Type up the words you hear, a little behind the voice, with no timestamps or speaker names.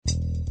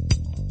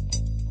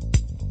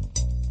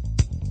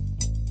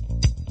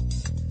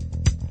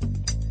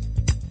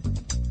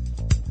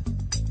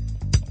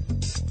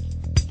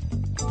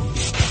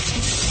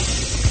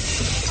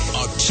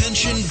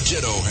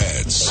Ditto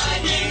heads.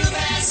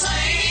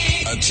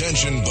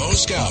 Attention, Bo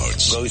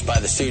Scouts. Goes by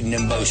the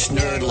pseudonym Bo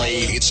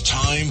Snerdley. It's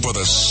time for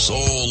the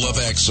Soul of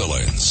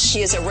Excellence.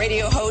 He is a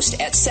radio host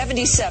at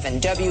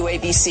 77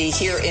 WABC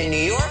here in New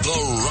York.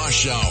 The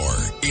Rush Hour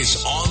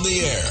is on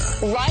the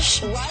air.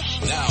 Rush.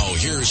 Now,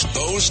 here's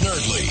Bo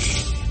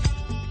Snerdley.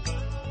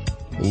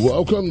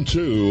 Welcome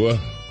to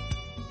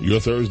your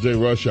Thursday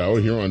Rush Hour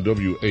here on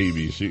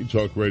WABC,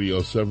 Talk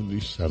Radio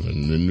 77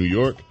 in New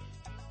York.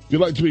 If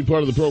you'd like to be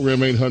part of the program,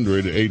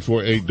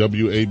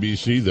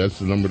 800-848-WABC. That's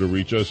the number to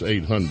reach us,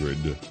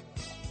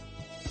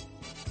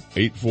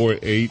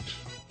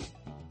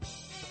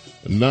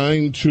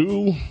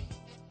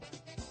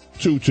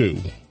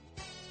 800-848-9222.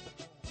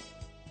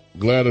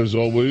 Glad, as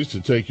always,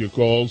 to take your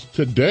calls.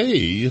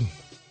 Today,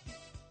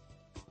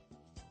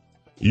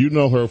 you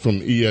know her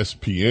from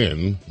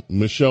ESPN,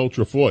 Michelle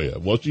Trefoya.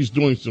 Well, she's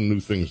doing some new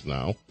things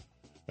now,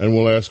 and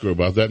we'll ask her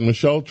about that.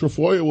 Michelle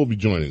Trefoya will be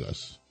joining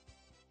us.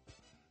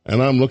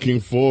 And I'm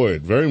looking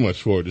forward, very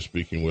much forward to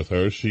speaking with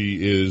her. She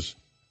is,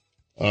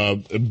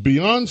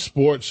 beyond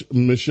sports,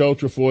 Michelle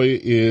Trefoya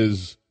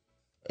is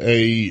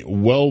a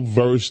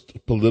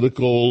well-versed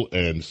political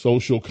and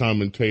social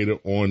commentator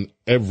on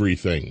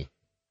everything.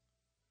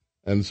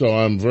 And so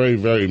I'm very,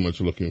 very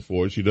much looking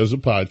forward. She does a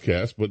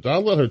podcast, but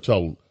I'll let her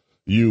tell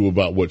you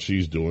about what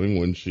she's doing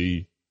when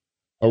she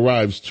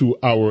arrives to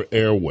our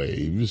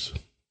airwaves.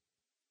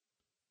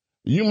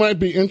 You might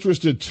be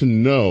interested to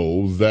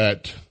know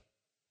that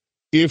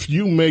if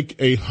you make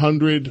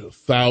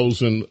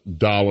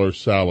 $100,000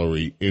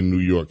 salary in New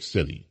York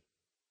City,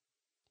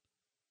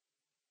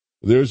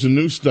 there's a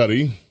new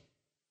study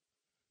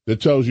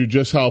that tells you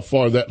just how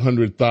far that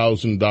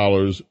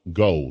 $100,000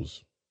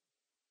 goes.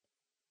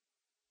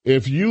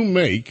 If you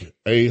make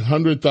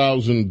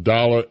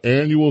 $100,000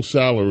 annual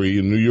salary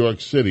in New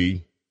York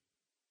City,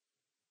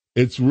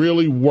 it's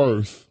really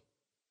worth,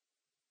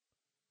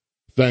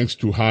 thanks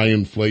to high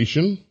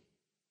inflation,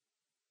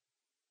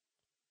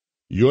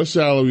 your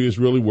salary is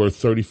really worth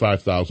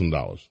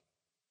 $35,000.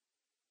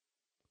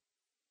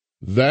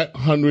 That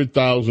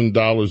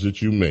 $100,000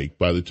 that you make,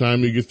 by the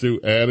time you get through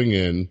adding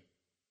in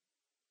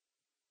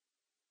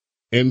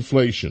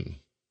inflation,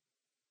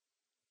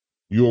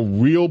 your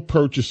real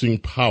purchasing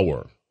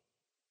power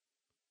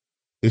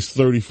is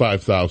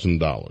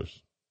 $35,000.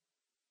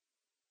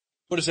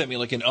 What does that mean?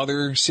 Like in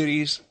other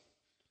cities?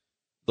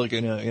 Like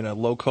in a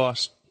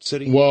low-cost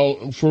city?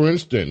 Well, for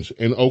instance,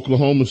 in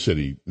Oklahoma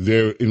City,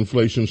 their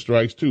inflation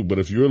strikes too. But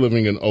if you're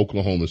living in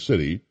Oklahoma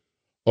City,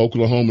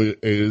 Oklahoma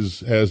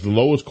has the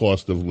lowest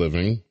cost of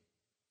living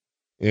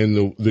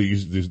in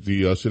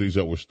the cities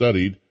that were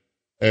studied,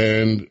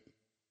 and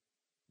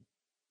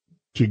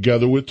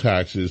together with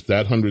taxes,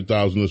 that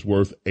 $100,000 is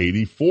worth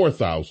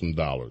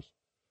 $84,000.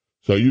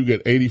 So you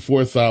get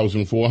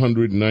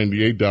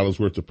 $84,498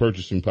 worth of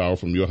purchasing power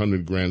from your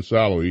 $100,000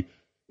 salary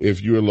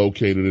if you're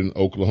located in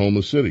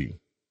Oklahoma City.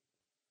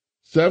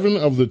 7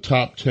 of the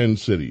top 10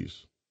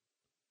 cities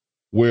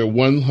where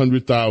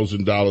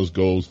 $100,000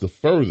 goes the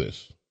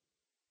furthest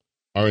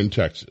are in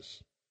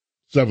Texas.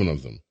 7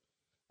 of them.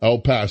 El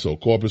Paso,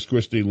 Corpus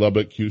Christi,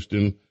 Lubbock,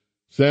 Houston,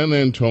 San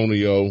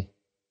Antonio,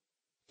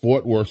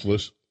 Fort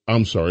Worth,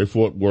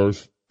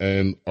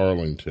 and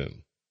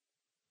Arlington.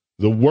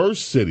 The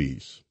worst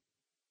cities,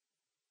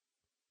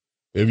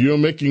 if you're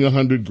making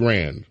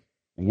 $100,000,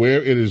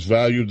 where it is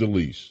valued the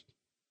least,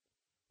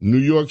 New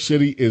York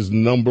City is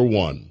number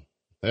 1.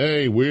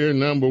 Hey, we're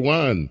number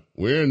 1.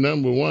 We're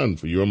number 1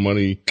 for your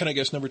money. Can I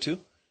guess number 2?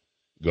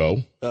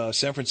 Go.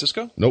 San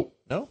Francisco? Nope.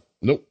 No?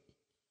 Nope.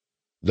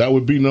 That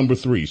would be number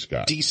 3,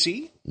 Scott.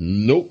 D.C.?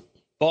 Nope.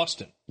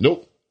 Boston?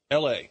 Nope.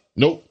 L.A.?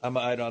 Nope.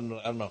 I don't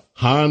know.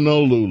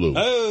 Honolulu.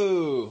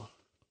 Oh.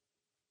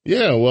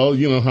 Yeah, well,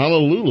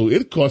 Honolulu,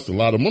 it costs a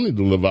lot of money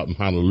to live out in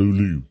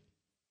Honolulu.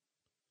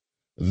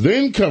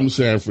 Then comes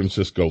San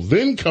Francisco.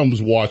 Then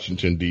comes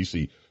Washington,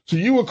 D.C. So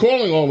you were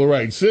calling all the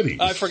right cities.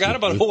 I forgot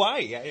about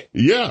Hawaii.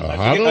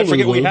 Honolulu. I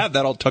forget we have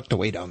that all tucked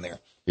away down there.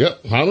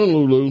 Yep,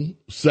 Honolulu,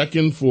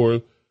 second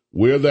for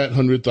where that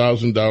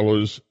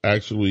 $100,000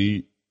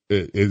 actually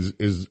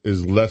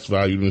is less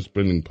valued in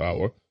spending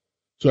power.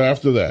 So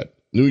after that,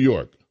 New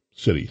York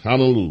City,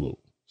 Honolulu,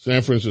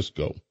 San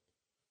Francisco,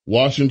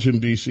 Washington,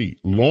 D.C.,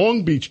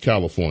 Long Beach,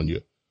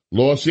 California,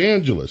 Los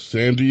Angeles,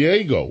 San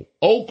Diego,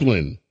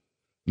 Oakland.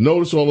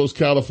 Notice all those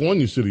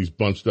California cities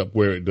bunched up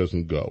where it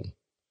doesn't go.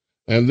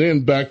 And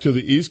then back to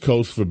the East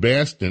Coast for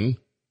Boston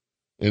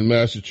in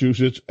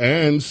Massachusetts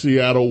and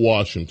Seattle,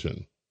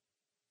 Washington.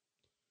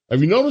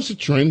 Have you noticed a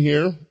trend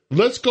here?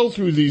 Let's go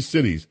through these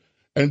cities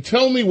and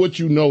tell me what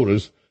you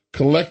notice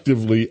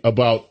collectively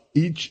about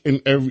each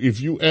and every.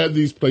 If you add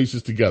these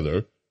places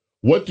together,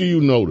 what do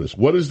you notice?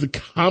 What is the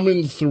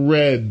common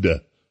thread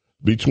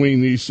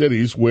between these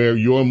cities where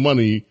your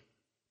money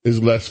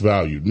is less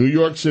valued? New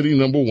York City,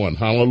 number 1,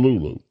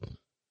 Honolulu,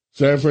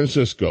 San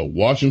Francisco,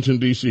 Washington,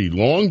 D.C.,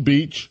 Long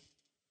Beach,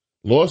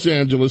 Los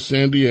Angeles,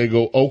 San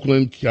Diego,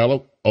 Oakland,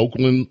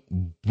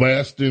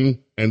 Boston,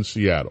 and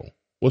Seattle.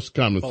 What's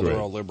the common thread? They're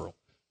all liberal.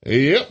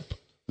 Yep.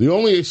 The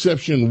only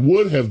exception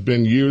would have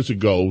been years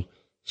ago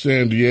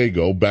San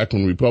Diego, back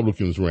when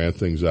Republicans ran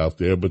things out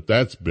there, but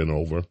that's been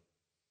over.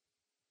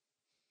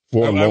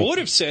 I would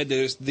have said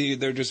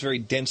they're just very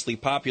densely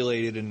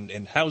populated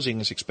and housing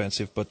is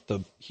expensive, but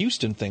the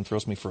Houston thing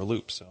throws me for a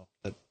loop, so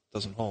that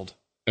doesn't hold.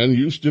 And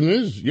Houston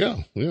is, yeah.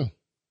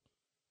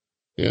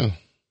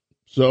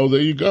 So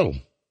there you go.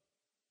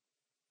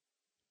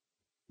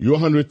 Your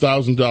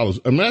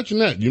 $100,000. Imagine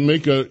that you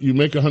make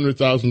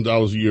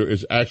 $100,000 a year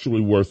is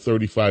actually worth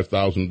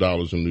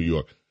 $35,000 in New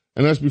York,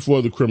 and that's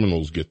before the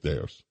criminals get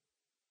theirs.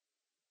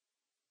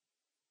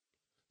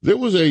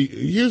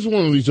 Here's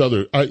one of these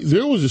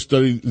there was a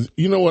study.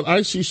 You know what?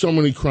 I see so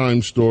many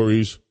crime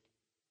stories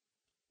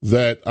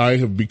that I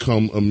have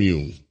become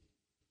immune.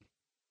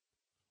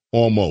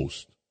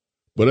 Almost.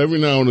 But every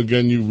now and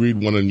again you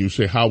read one and you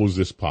say, how is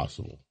this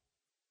possible?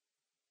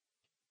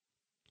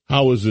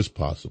 How is this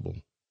possible?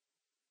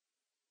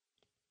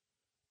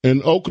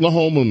 An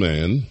Oklahoma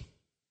man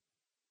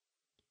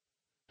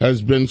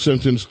has been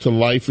sentenced to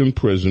life in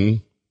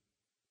prison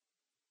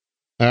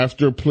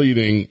after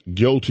pleading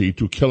guilty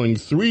to killing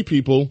 3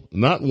 people,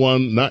 not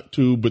 1, not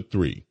 2, but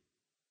 3,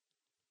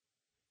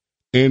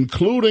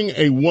 including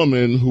a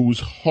woman whose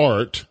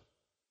heart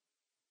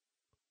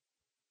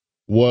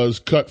was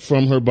cut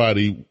from her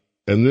body,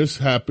 and this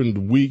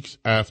happened weeks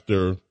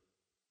after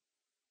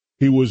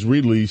he was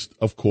released,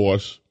 of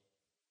course,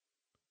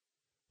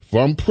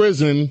 from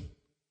prison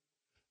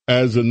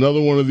as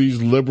another one of these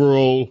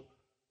liberal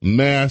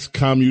mass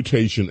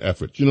commutation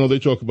efforts. You know, they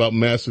talk about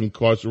mass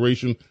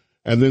incarceration,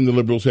 and then the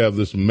liberals have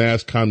this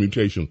mass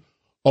commutation.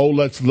 Oh,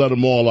 let's let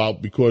them all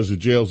out because the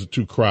jails are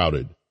too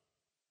crowded.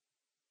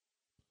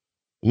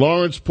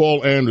 Lawrence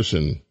Paul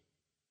Anderson,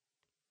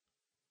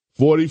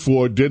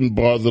 44, didn't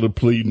bother to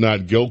plead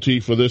not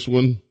guilty for this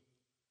one.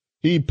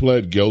 He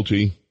pled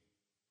guilty.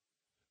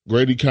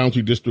 Grady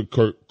County District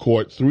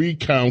Court, 3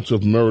 counts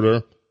of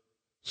murder,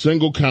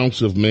 single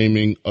counts of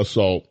maiming,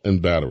 assault,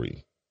 and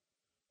battery.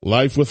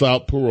 Life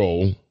without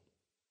parole.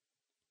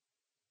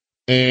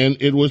 And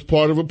it was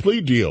part of a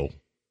plea deal.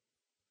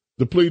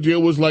 The plea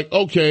deal was like,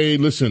 okay,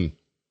 listen,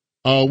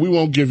 we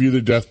won't give you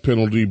the death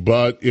penalty,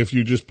 but if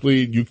you just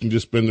plead, you can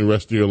just spend the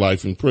rest of your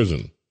life in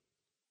prison.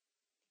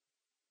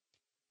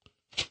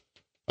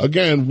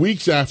 Again,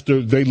 weeks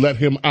after they let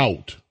him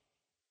out.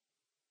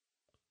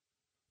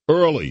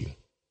 Early.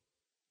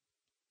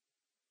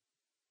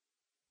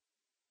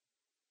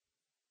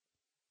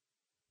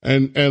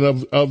 And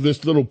of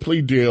this little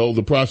plea deal,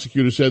 the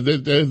prosecutor said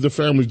that the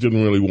families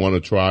didn't really want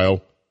a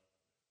trial.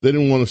 They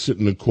didn't want to sit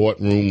in the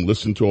courtroom,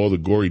 listen to all the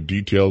gory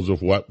details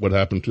of what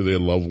happened to their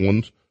loved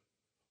ones.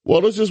 Well,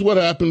 this is what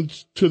happened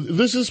to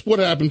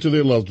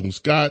their loved ones.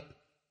 Scott,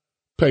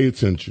 pay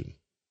attention.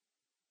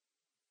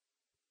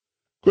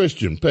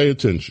 Christian, pay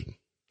attention.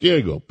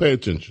 Diego, pay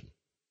attention.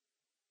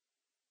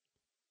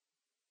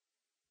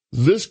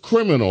 This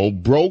criminal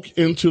broke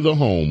into the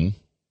home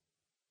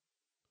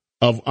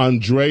of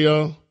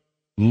Andrea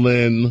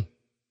Lynn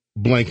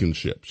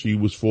Blankenship. She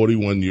was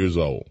 41 years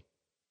old.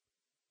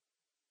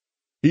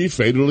 He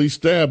fatally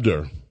stabbed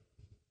her.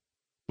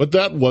 But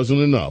that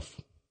wasn't enough.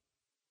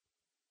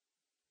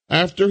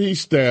 After he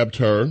stabbed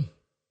her,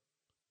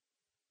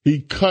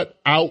 he cut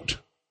out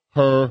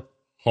her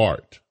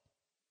heart.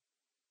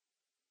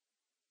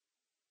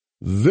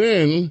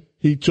 Then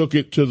he took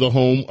it to the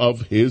home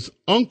of his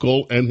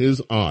uncle and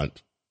his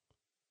aunt,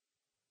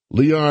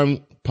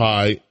 Leon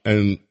Pye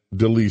and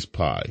Delise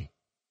Pye.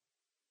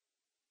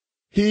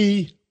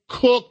 He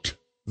cooked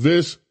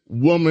this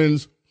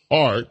woman's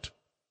heart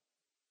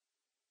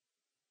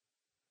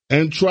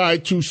and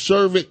tried to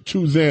serve it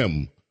to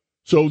them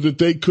so that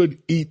they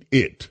could eat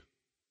it.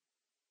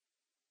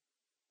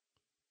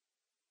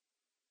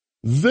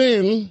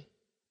 Then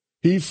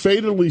he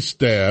fatally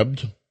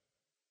stabbed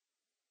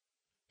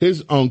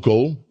his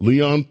uncle,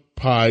 Leon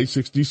Pye,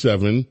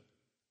 67,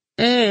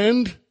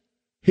 and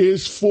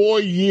his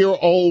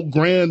 4-year-old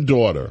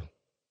granddaughter.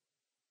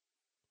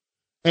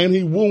 And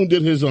he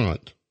wounded his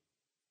aunt.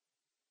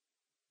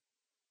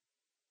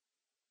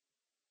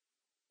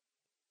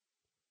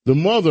 The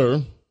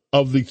mother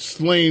of the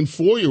slain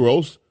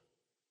 4-year-old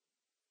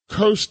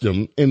cursed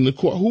him in the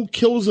court. Who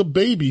kills a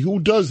baby? Who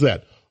does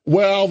that?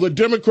 Well, the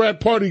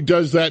Democrat Party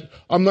does that.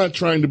 I'm not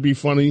trying to be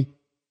funny.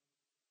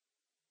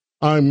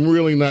 I'm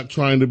really not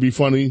trying to be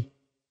funny.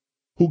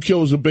 Who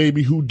kills a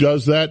baby? Who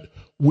does that?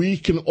 We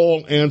can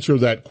all answer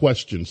that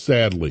question,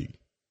 sadly.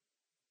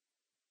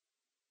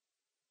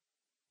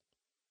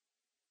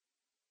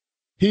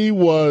 He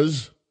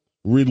was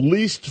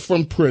released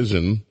from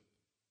prison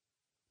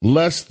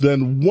less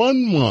than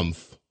 1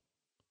 month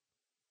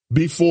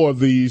before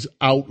these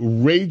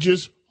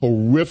outrageous,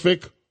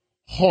 horrific,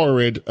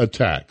 horrid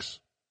attacks.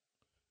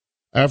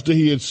 After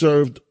he had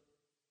served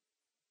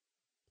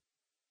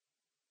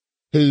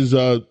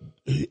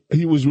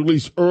he was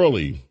released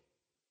early.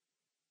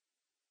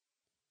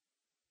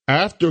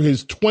 After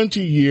his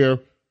 20-year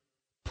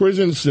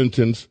prison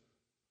sentence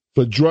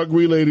for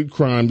drug-related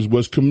crimes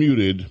was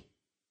commuted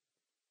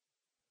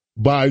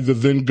by the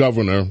then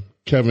governor,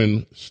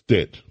 Kevin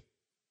Stitt.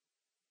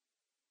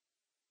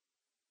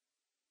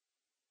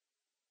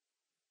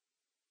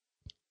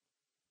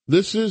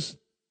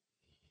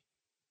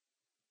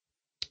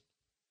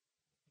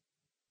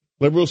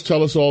 Liberals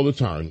tell us all the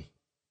time,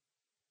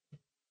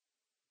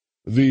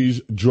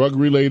 these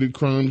drug-related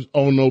crimes,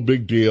 oh, no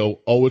big deal.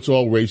 Oh, it's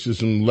all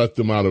racism. Let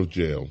them out of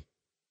jail.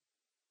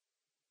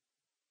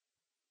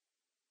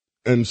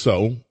 And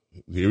so,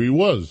 here he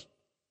was.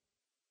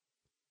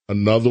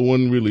 Another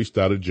one released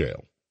out of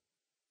jail.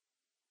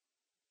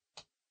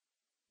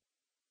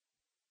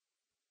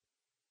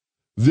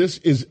 This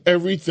is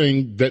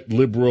everything that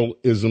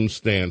liberalism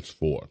stands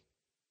for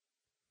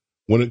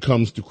when it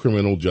comes to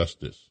criminal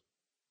justice.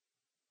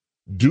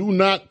 Do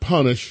not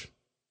punish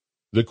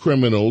the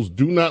criminals.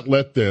 Do not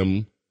let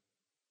them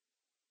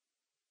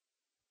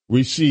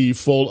receive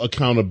full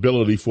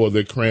accountability for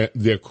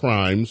their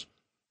crimes.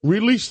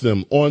 Release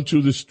them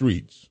onto the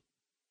streets.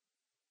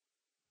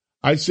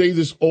 I say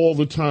this all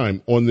the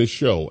time on this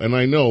show, and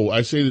I know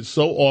I say it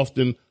so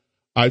often,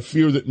 I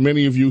fear that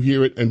many of you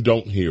hear it and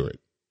don't hear it,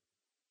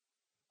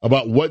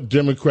 about what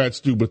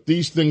Democrats do, but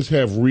these things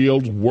have real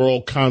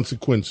world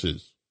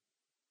consequences.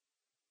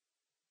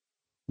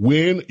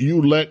 When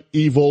you let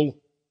evil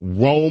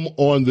roam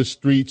on the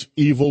streets,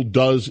 evil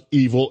does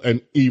evil,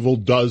 and evil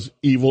does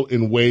evil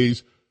in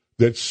ways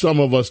that some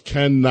of us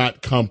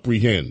cannot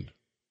comprehend.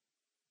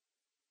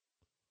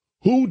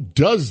 Who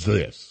does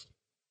this?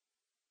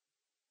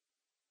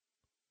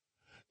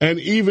 And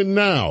even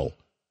now,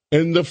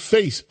 in the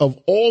face of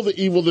all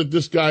the evil that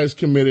this guy has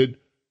committed,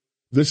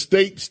 the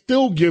state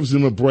still gives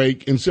him a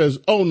break and says,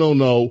 oh,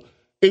 no,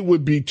 it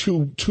would be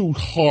too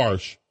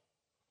harsh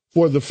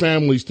for the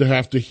families to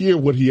have to hear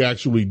what he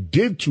actually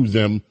did to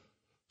them.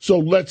 So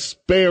let's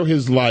spare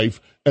his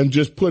life and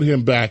just put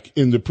him back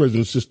in the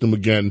prison system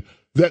again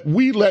that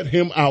we let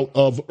him out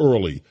of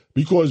early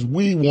because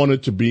we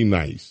wanted to be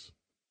nice.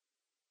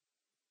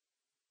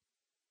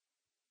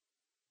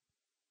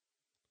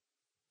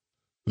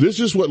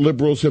 This is what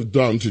liberals have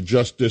done to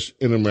justice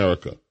in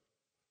America.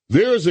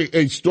 There is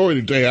a story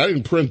today. I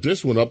didn't print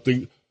this one up.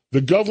 The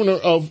governor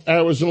of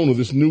Arizona,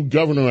 this new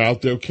governor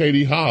out there,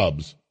 Katie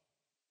Hobbs,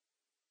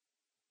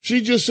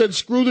 she just said,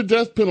 screw the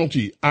death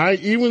penalty.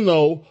 Even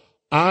though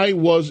I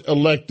was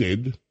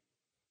elected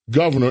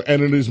governor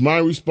and it is my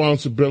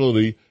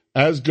responsibility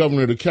as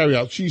governor to carry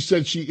out, she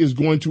said she is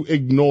going to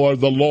ignore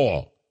the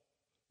law,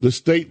 the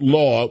state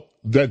law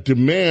that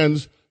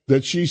demands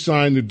that she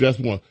sign the death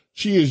warrant.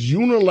 She is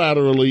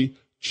unilaterally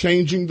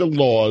changing the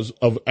laws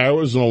of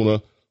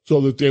Arizona so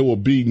that there will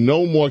be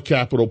no more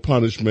capital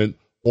punishment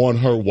on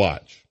her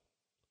watch.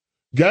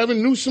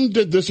 Gavin Newsom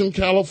did this in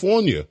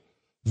California.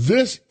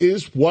 This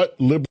is what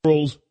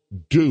liberals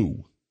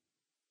do.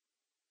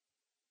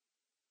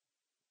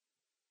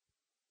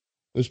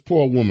 This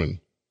poor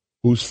woman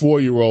whose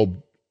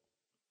 4-year-old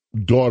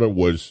daughter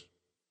was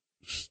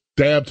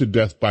stabbed to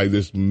death by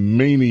this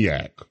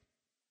maniac.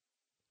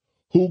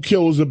 Who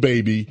kills a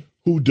baby?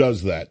 Who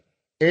does that?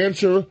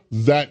 Answer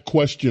that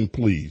question,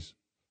 please.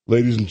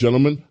 Ladies and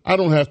gentlemen, I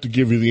don't have to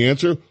give you the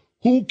answer.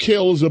 Who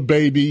kills a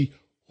baby?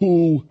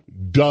 Who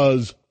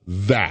does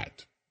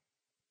that?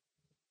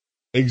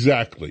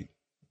 Exactly.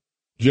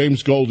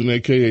 James Golden,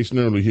 a.k.a.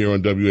 Snurley, here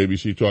on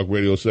WABC Talk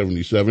Radio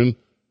 77.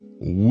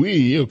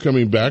 We are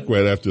coming back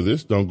right after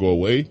this. Don't go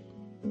away.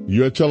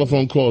 Your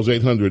telephone calls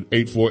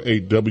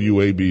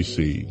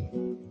 800-848-WABC.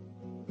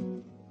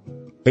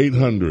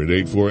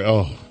 800-848.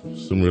 Oh,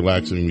 some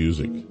relaxing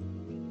music.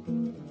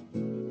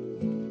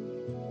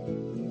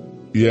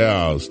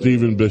 Yeah,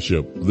 Stephen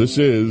Bishop. This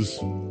is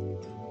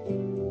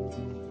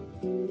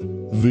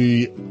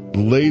the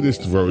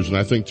latest version,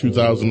 I think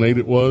 2008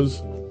 it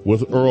was,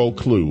 with Earl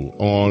Clue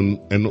on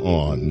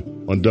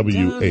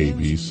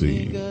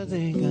WABC.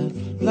 They got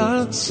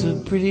lots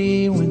of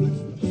pretty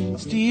women,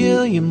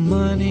 steal your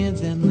money,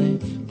 then they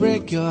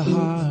break your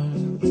heart.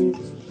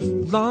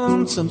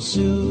 Lonesome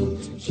Sue,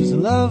 she's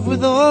in love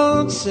with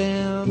old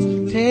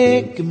Sam.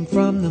 Take him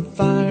from the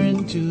fire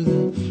into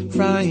the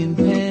frying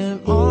pan.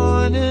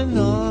 On and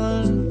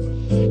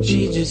on,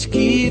 she just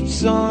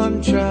keeps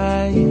on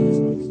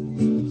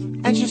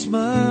trying. And she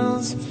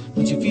smiles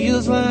when she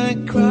feels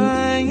like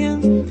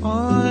crying.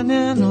 On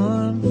and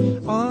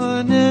on,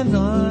 on and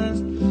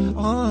on,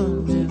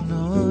 on and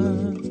on.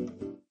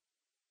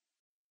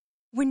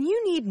 When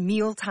you need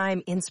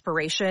mealtime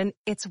inspiration,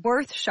 it's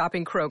worth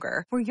shopping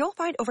Kroger, where you'll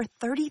find over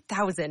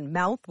 30,000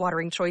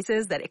 mouth-watering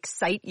choices that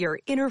excite your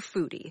inner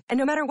foodie. And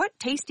no matter what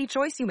tasty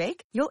choice you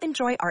make, you'll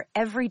enjoy our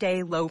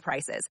everyday low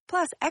prices,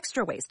 plus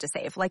extra ways to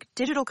save, like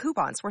digital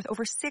coupons worth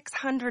over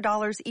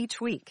 $600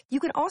 each week. You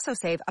can also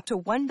save up to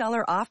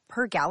 $1 off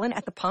per gallon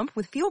at the pump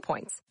with fuel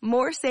points.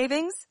 More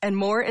savings and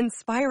more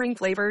inspiring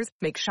flavors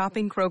make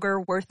shopping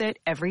Kroger worth it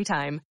every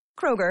time.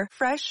 Kroger,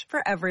 fresh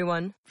for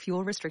everyone.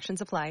 Fuel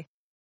restrictions apply.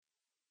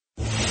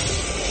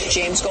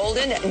 James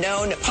Golden,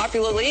 known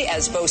popularly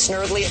as Bo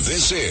Snerdley.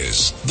 This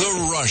is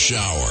The Rush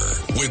Hour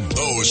with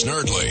Bo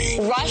Snerdley.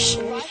 Rush.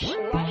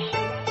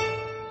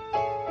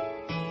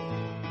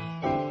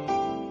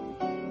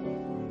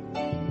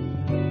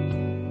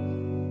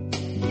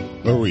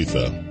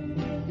 Aretha.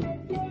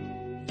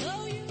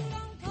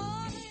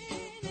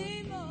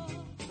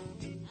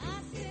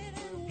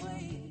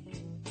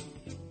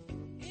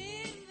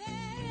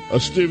 A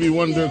Stevie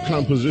Wonder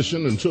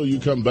composition, Until You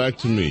Come Back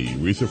to Me.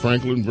 Aretha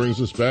Franklin brings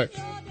us back.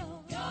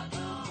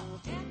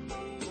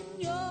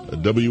 A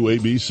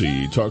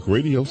WABC Talk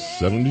Radio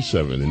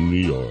 77 in New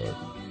York.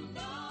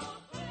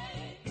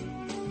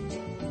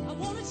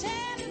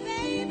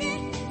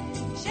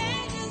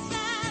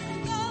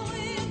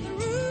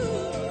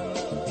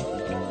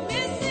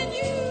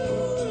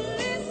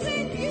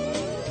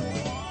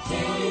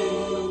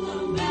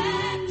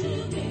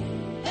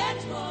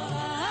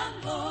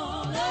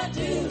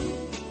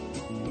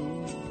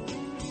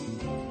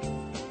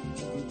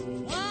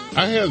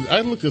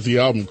 I looked at the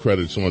album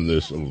credits on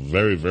this a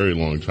very, very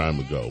long time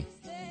ago.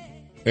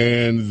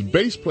 And the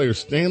bass player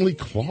Stanley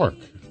Clarke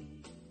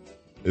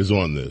is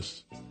on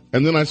this.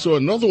 And then I saw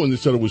another one that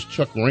said it was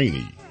Chuck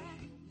Rainey.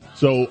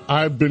 So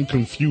I've been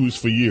confused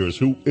for years.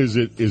 Who is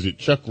it? Is it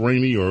Chuck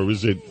Rainey or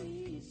is it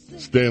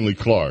Stanley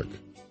Clarke?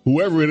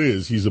 Whoever it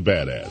is, he's a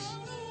badass.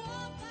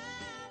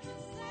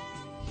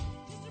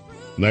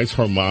 Nice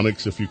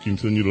harmonics if you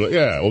continue to...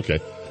 Yeah, okay.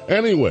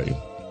 Anyway...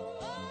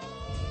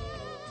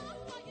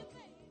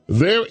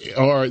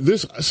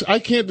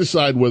 I can't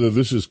decide whether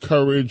this is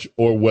courage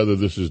or whether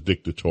this is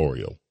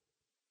dictatorial.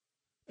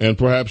 And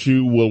perhaps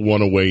you will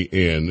want to weigh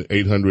in,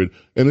 800.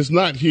 And it's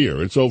not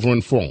here. It's over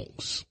in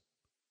France.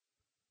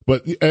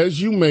 But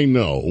as you may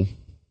know,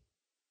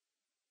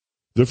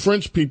 the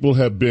French people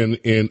have been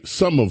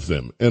some of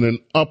them, in an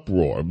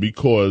uproar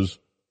because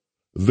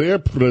their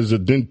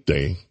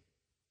presidente,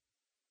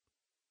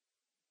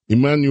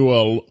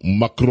 Emmanuel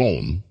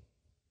Macron,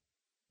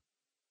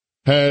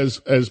 has,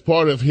 as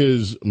part of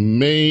his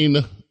main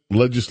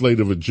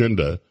legislative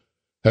agenda,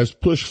 has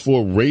pushed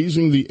for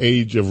raising the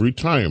age of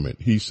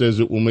retirement. He says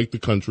it will make the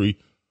country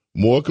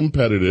more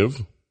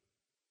competitive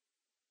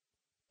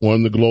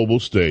on the global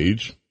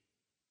stage.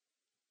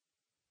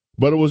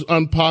 But it was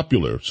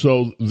unpopular.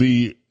 So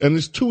and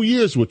it's 2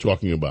 years we're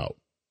talking about.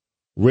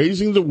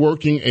 Raising the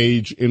working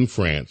age in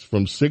France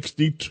from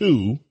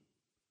 62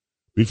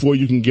 before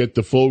you can get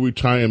the full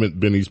retirement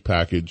bennies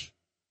package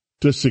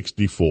to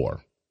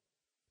 64.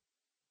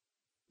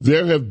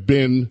 There have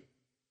been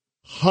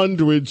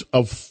hundreds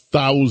of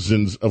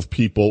thousands of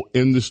people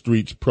in the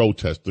streets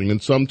protesting, and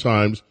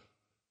sometimes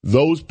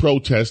those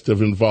protests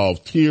have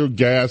involved tear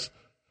gas.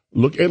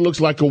 It looks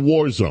like a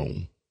war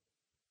zone.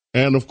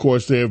 And, of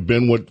course, there have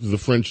been what the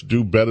French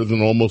do better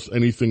than almost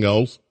anything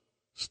else,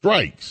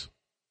 strikes.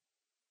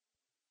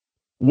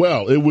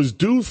 Well, it was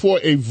due for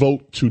a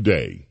vote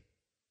today.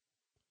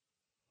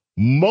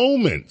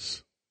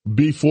 Moments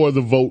before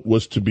the vote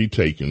was to be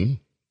taken,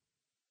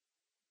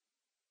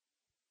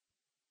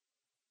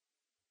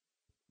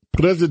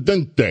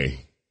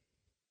 Presidente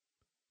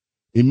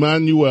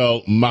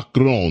Emmanuel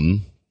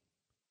Macron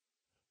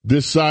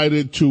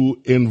decided to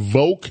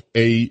invoke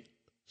a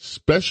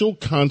special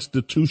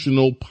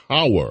constitutional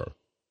power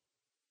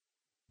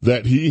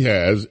that he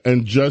has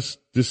and just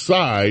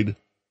decide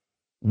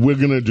we're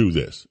going to do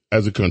this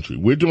as a country.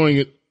 We're doing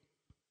it.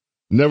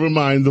 Never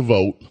mind the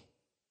vote.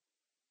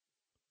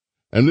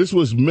 And this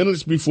was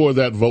minutes before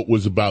that vote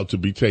was about to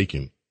be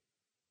taken.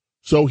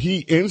 So he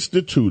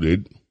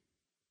instituted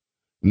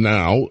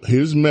now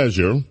his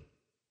measure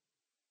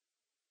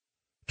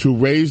to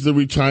raise the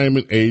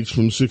retirement age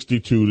from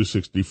 62 to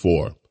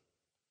 64.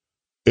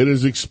 It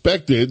is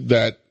expected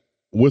that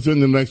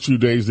within the next few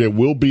days there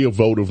will be a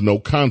vote of no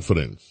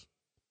confidence.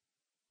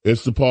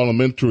 It's the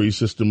parliamentary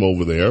system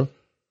over there.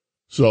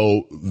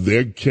 So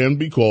there can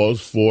be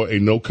calls for a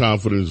no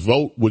confidence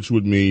vote, which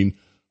would mean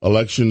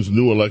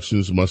new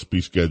elections must be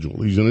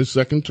scheduled. He's in his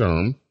second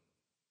term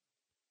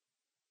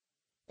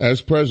as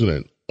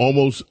president.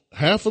 Almost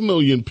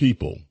 500,000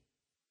 people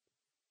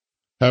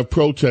have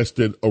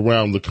protested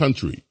around the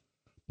country.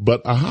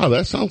 But,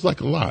 that sounds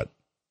like a lot.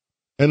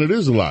 And it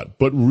is a lot.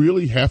 But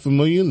really,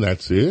 500,000,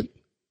 that's it?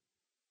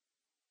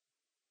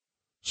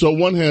 So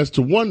one has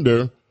to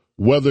wonder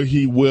whether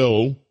he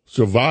will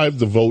survive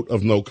the vote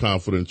of no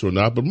confidence or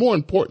not. But more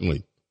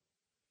importantly,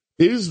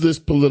 is this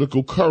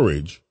political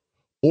courage,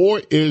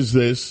 or is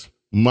this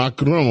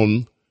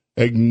Macron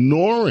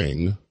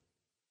ignoring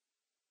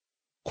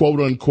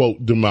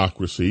quote-unquote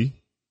democracy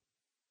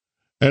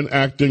and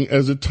acting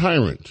as a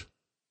tyrant?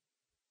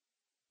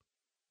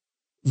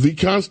 The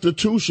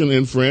Constitution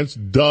in France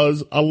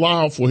does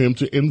allow for him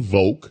to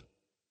invoke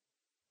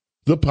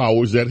the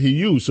powers that he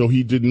used, so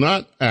he did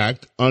not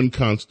act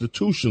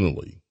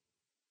unconstitutionally.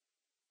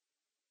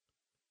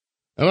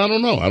 And I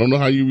don't know. I don't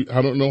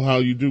know how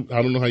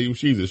you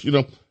see this. You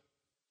know,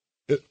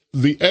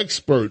 the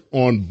expert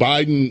on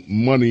Biden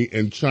money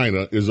in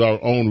China is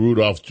our own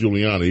Rudolph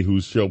Giuliani,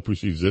 whose show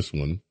precedes this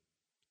one.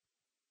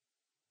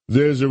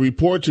 There's a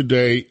report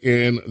today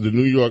in the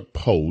New York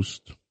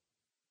Post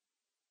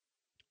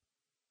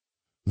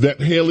that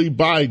Haley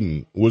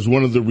Biden was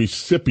one of the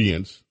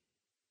recipients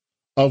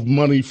of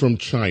money from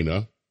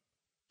China.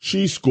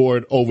 She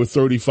scored over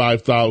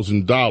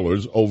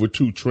 $35,000 over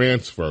 2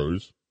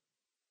 transfers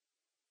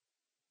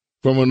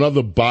from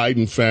another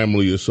Biden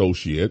family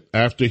associate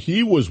after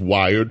he was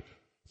wired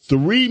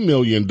 $3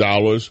 million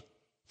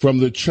from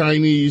the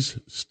Chinese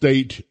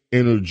State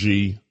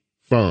Energy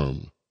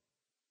firm.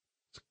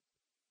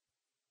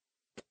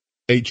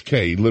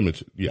 HK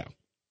Limited, yeah.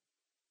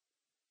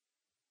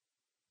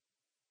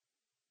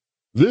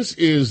 This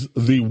is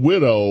the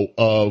widow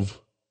of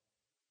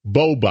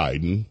Beau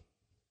Biden,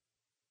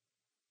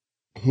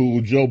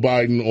 who Joe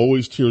Biden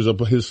always tears up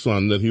his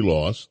son that he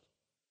lost,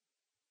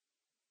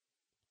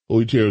 who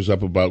he tears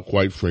up about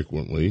quite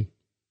frequently.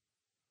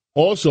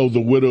 Also, the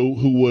widow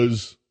who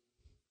was,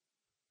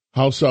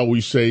 how shall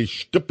we say,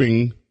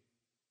 stipping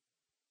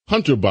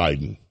Hunter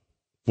Biden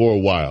for a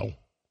while.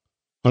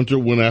 Hunter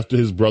went after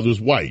his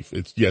brother's wife.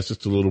 It's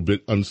a little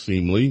bit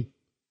unseemly.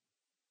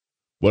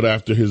 But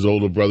after his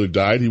older brother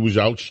died, he was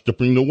out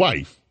stipping the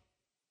wife.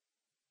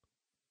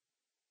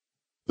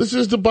 This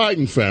is the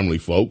Biden family,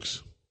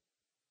 folks.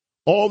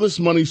 All this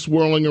money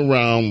swirling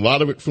around, a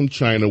lot of it from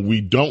China.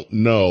 We don't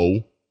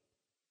know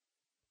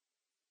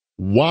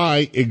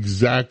why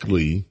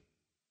exactly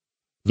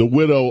the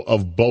widow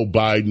of Beau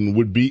Biden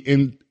would be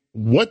in.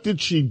 What did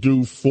she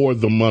do for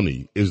the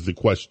money is the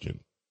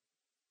question.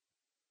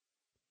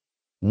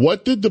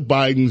 What did the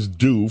Bidens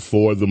do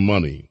for the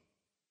money?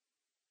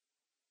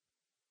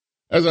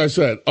 As I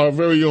said, our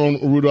very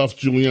own Rudolph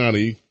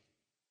Giuliani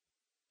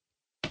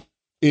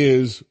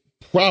is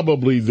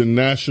probably the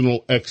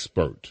national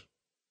expert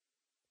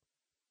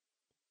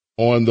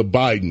on the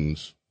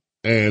Bidens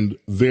and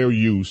their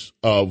use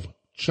of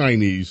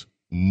Chinese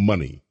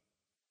money.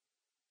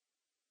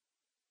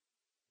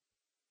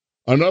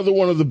 Another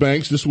one of the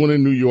banks, this one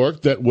in New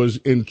York, that was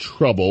in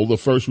trouble, the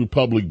First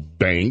Republic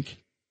Bank.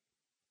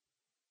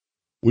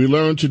 We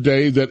learned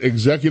today that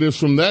executives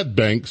from that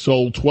bank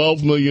sold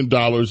 $12 million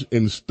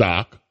in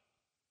stock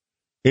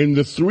in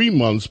the 3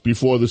 months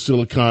before the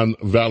Silicon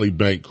Valley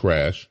Bank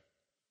crash.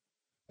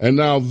 And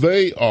now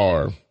they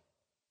are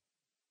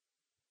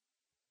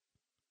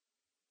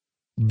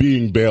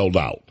being bailed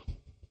out.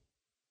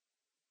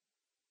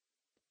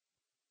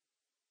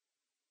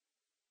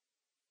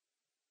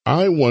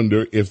 I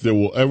wonder if there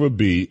will ever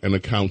be an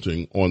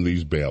accounting on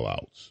these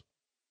bailouts.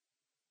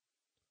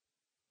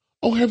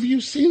 Oh, have you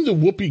seen the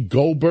Whoopi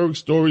Goldberg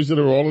stories that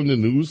are all in the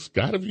news?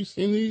 Scott, have you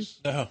seen these?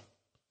 No.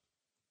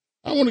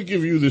 I want to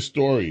give you this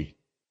story.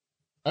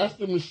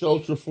 After Michelle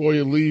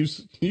Trefoya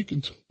leaves, you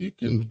can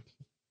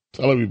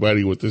tell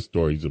everybody what this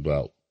story's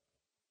about.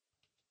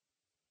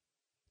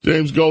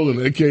 James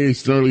Golden, a.k.a.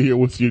 Snurley, here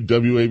with you,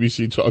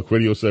 WABC Talk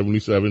Radio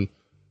 77,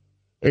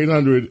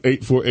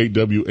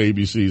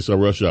 800-848-WABC. It's our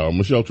rush hour.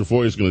 Michelle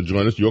Trefoya is going to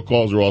join us. Your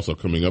calls are also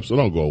coming up, so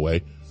don't go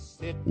away.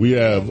 We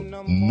have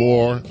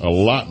more, a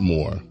lot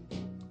more,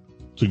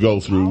 to go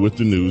through with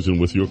the news and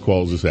with your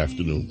calls this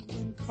afternoon.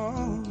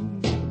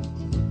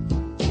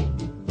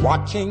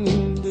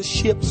 Watching the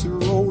ships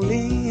roll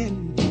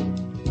in,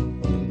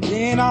 and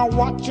then I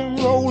watch them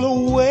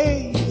roll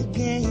away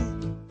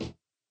again.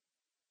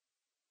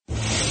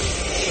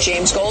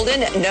 James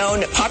Golden,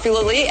 known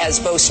popularly as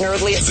Bo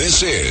Snerdley.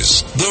 This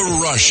is The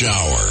Rush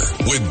Hour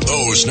with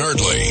Bo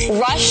Snerdley.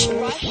 Rush.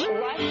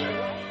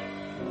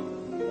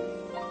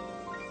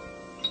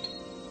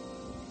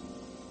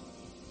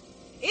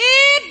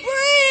 It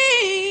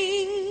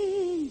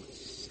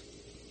brings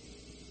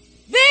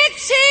big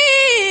tears.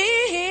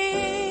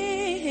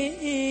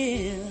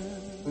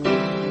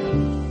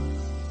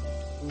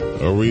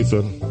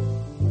 Aretha.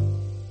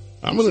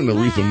 I'm in an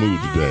Aretha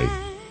mood today.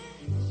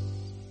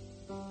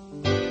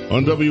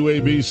 On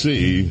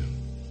WABC.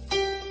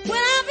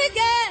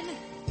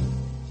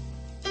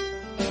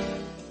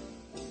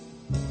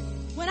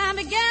 When I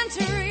began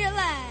to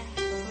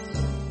realize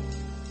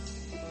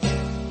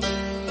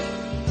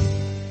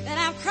that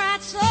I've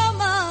cried so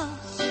much,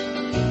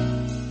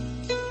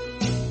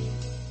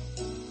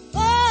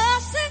 oh,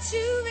 since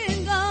you've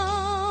been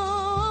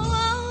gone,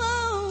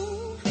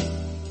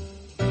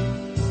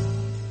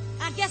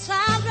 I guess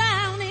I'll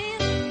drown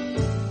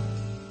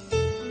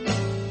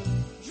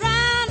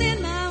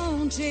in my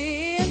own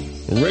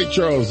tears. Ray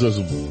Charles does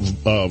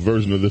a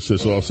version of this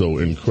that's also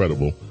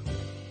incredible.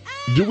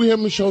 Do we have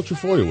Michelle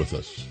Trefoya with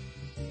us?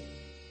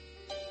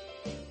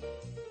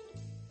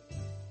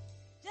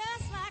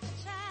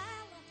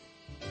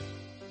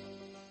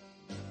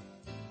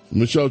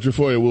 Michelle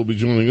Trefoya will be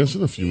joining us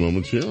in a few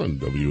moments here on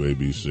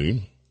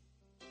WABC.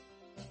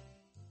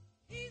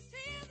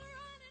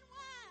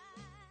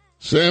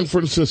 San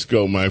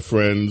Francisco, my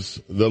friends,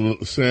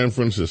 San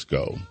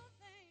Francisco.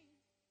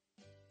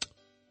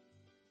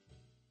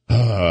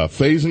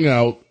 Phasing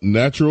out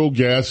natural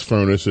gas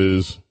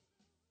furnaces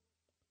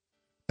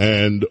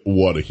and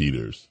water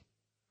heaters.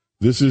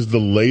 This is the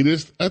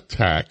latest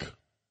attack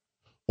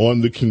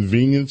on the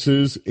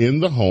conveniences in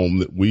the home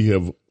that we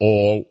have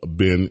all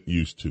been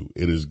used to.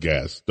 It is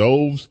gas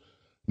stoves.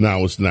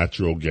 Now it's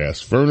natural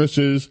gas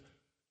furnaces.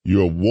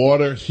 Your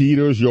water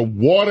heaters.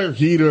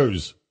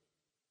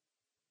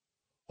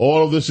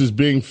 All of this is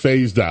being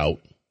phased out.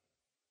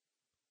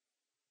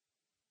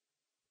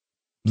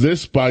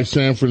 This by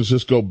San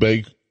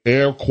Francisco-based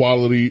air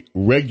quality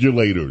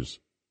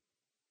regulators.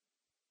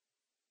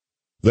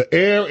 The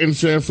air in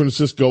San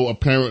Francisco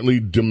apparently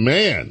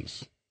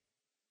demands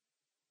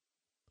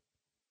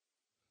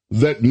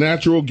that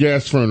natural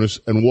gas furnace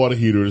and water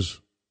heaters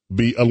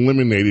be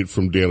eliminated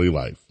from daily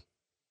life.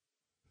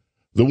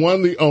 The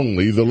one, the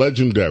only, the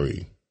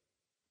legendary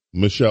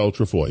Michelle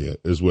Tafoya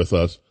is with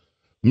us.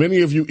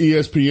 Many of you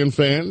ESPN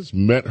fans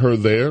met her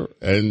there,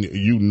 and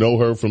you know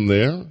her from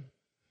there.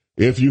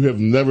 If you have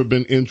never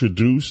been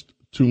introduced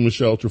to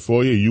Michelle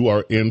Tafoya, you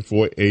are in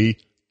for a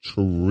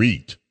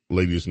treat,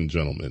 ladies and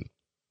gentlemen.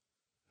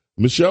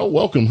 Michelle,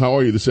 welcome. How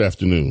are you this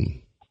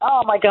afternoon?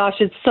 Oh, my gosh,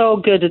 it's so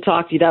good to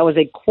talk to you. That was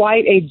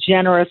quite a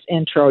generous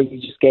intro you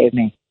just gave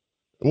me.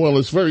 Well,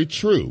 it's very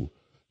true.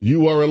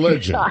 You are a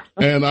legend,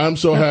 and I'm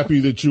so happy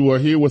that you are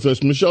here with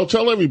us. Michelle,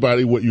 tell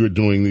everybody what you're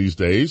doing these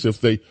days. If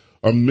they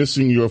are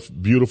missing your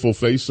beautiful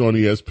face on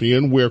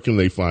ESPN, where can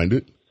they find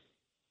it?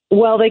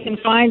 Well, they can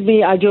find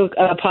me. I do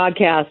a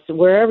podcast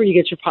wherever you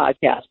get your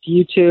podcast,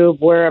 YouTube,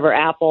 wherever,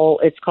 Apple.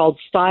 It's called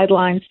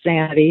Sideline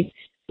Sanity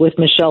with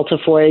Michelle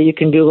Tafoya. You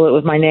can Google it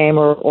with my name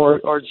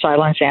or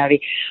Sideline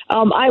Sanity.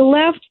 I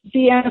left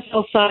the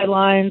NFL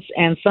sidelines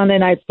and Sunday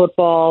Night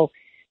Football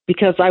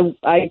because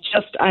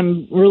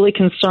I'm really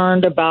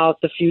concerned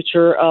about the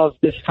future of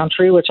this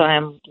country, which I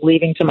am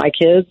leaving to my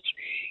kids.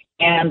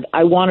 And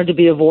I wanted to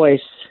be a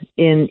voice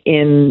in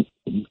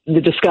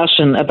the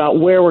discussion about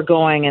where we're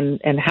going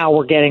and how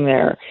we're getting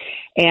there.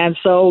 And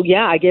so,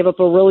 yeah, I gave up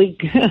a really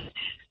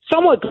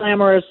somewhat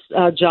glamorous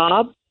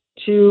job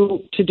to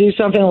do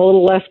something a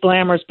little less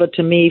glamorous, but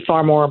to me,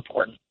 far more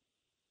important.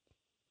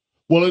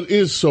 Well, it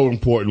is so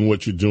important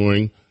what you're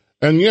doing.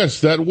 And yes,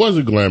 that was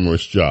a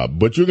glamorous job,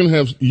 but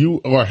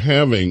you are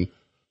having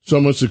so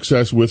much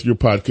success with your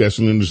podcast,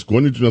 and it's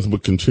going to do nothing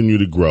but continue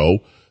to grow,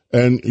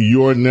 and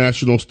your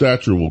national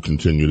stature will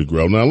continue to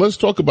grow. Now, let's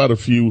talk about a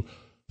few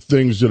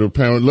things that are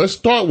apparent. Let's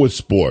start with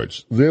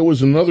sports. There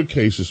was another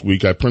case this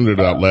week. I printed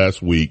it out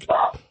last week.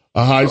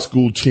 A high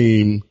school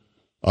team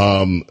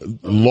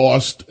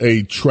lost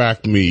a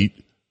track meet.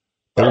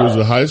 It was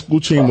a high school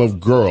team of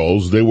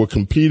girls. They were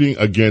competing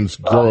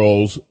against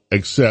girls,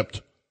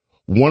 except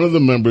one of the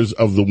members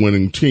of the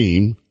winning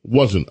team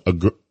was a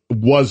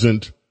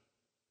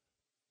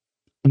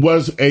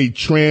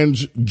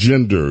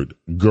transgendered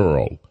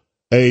girl,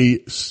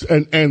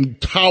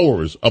 and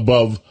towers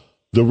above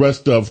the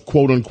rest of,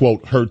 quote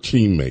unquote, her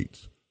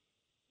teammates.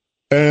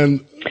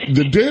 And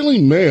the Daily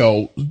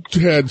Mail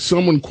had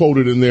someone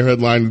quoted in their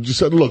headline and just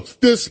said, look,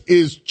 this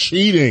is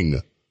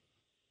cheating.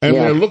 And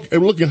they're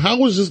looking, how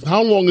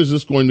long is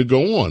this going to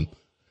go on?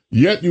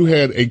 Yet you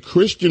had a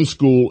Christian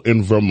school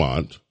in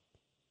Vermont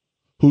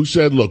who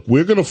said, look,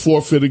 we're going to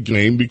forfeit a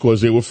game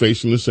because they were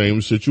facing the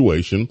same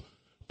situation,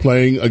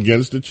 playing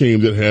against a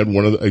team that had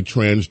a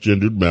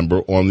transgendered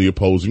member on the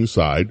opposing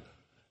side.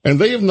 And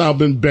they have now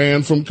been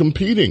banned from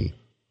competing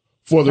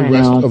for the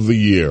rest of the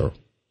year.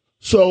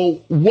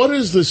 So what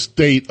is the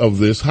state of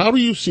this? How do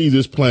you see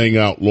this playing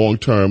out long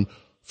term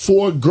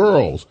for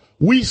girls?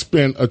 We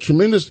spent a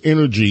tremendous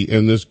energy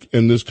in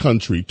this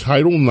country,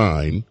 Title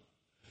IX,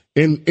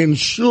 in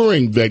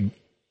ensuring that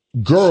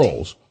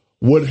girls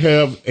would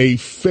have a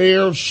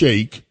fair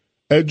shake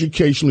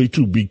educationally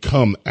to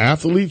become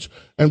athletes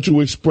and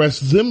to express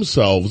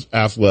themselves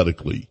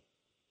athletically.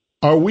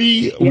 Are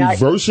we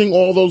reversing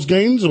all those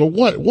gains or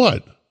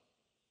what?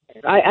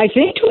 I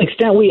think to an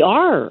extent we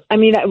are. I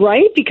mean,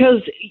 right?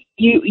 Because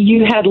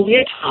you had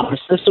Leah Thomas.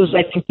 This was,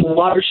 I think, the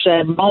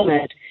watershed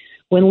moment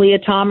when Leah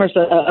Thomas,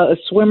 a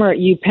swimmer at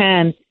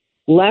UPenn,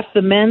 left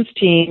the men's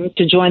team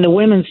to join the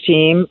women's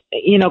team,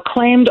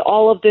 claimed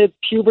all of the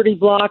puberty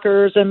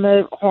blockers and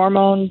the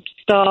hormone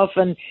stuff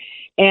and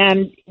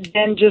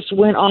then just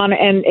went on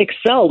and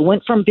excelled,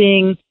 went from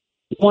being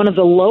one of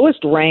the lowest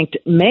ranked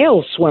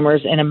male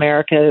swimmers in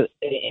America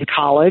in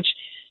college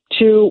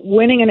to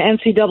winning an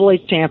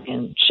NCAA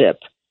championship.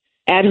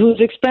 At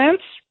whose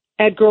expense?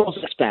 At girls'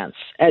 expense,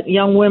 at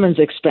young women's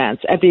expense,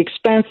 at the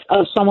expense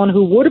of someone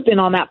who would have been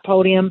on that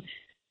podium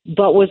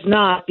but was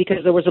not because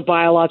there was a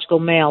biological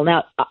male.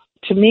 Now,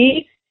 to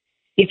me,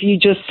 if you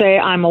just say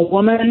I'm a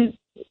woman,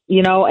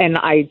 and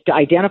I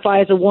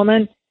identify as a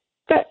woman,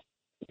 that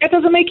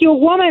doesn't make you a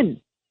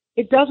woman.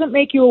 It doesn't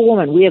make you a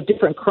woman. We have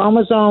different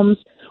chromosomes.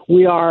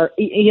 We are,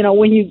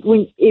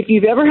 if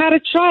you've ever had a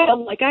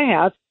child like I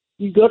have,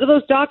 you go to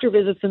those doctor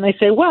visits and they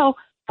say, well,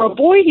 for a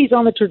boy, he's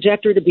on the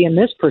trajectory to be in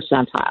this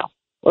percentile.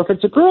 Or if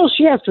it's a girl,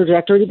 she has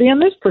trajectory to be in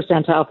this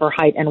percentile for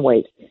height and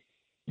weight.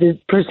 The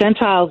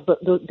percentiles,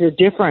 they're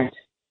different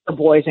for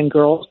boys and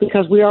girls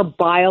because we are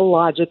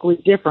biologically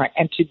different.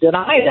 And to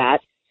deny that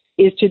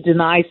is to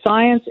deny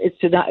science. It's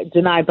to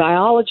deny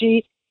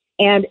biology.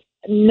 And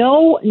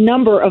no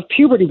number of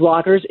puberty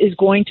blockers is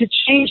going to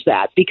change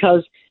that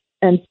because,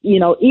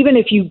 even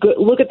if you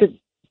look at the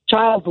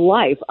child's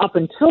life up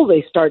until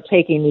they start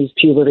taking these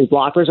puberty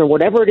blockers or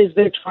whatever it is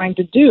they're trying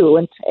to do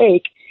and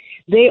take,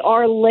 they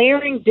are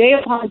layering day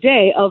upon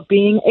day of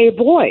being a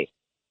boy,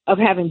 of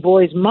having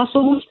boys'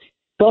 muscles,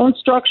 bone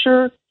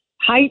structure,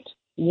 height,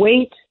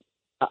 weight,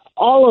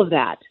 all of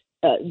that.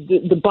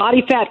 The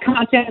body fat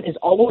content is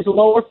always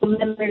lower for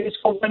men than it is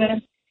for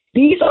women.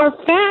 These are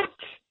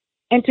facts.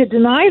 And to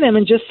deny them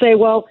and just say,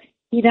 well,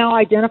 he now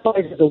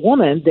identifies as a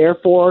woman,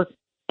 therefore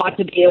ought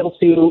to be able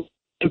to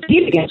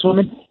compete against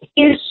women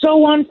is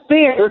so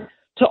unfair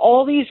to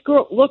all these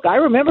girls. Look, I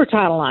remember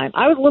Title IX.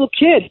 I was a little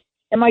kid,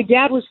 and my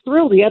dad was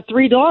thrilled. He had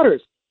 3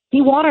 daughters.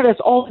 He wanted us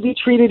all to be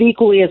treated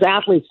equally as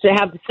athletes, to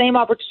have the same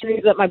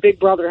opportunities that my big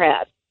brother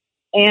had.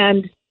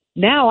 And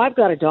now I've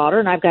got a daughter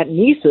and I've got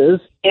nieces,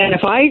 and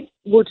if I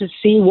were to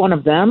see one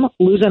of them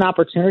lose an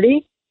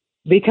opportunity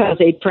because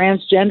a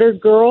transgender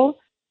girl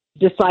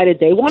decided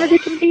they wanted to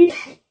compete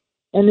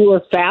and they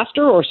were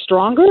faster or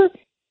stronger,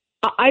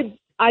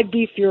 I'd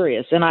be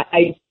furious. And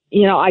I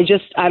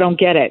don't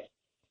get it.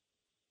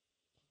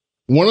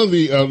 One of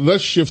the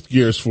let's shift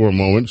gears for a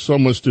moment. So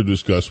much to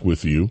discuss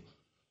with you.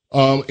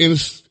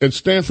 At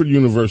Stanford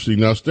University,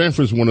 now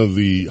Stanford is one of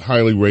the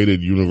highly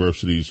rated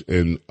universities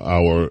in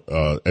our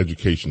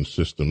education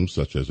system,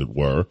 such as it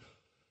were.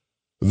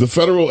 A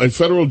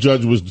federal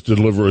judge was to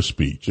deliver a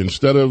speech.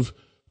 Instead of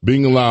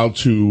being allowed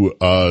to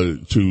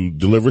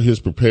deliver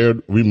his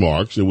prepared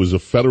remarks, it was a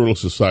Federal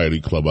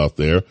Society Club out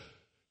there.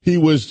 He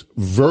was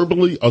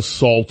verbally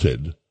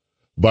assaulted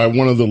by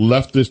one of the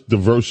leftist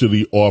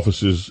diversity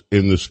officers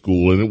in the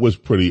school, and it was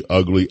pretty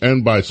ugly,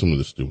 and by some of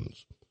the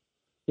students.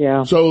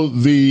 Yeah. So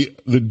the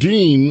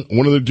dean,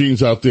 one of the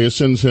deans out there,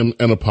 sends him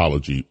an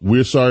apology.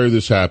 We're sorry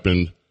this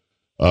happened.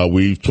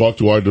 We've talked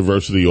to our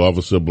diversity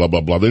officer, blah,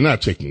 blah, blah. They're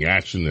not taking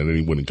action that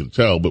anyone can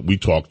tell, but we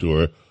talked to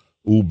her.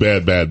 Ooh,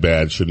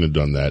 bad, shouldn't have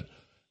done that.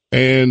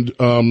 And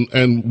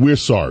we're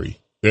sorry.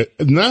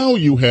 Now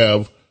you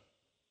have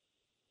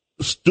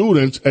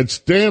students at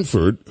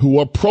Stanford who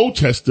are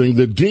protesting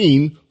the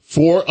dean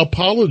for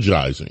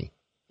apologizing.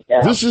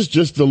 Yeah. This is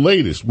just the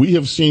latest. We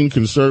have seen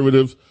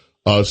conservative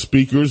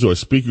speakers or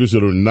speakers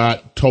that are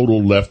not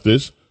total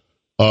leftists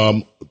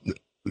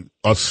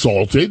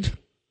assaulted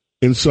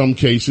in some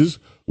cases.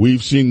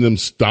 We've seen them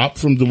stop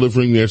from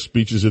delivering their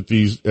speeches at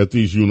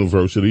these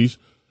universities.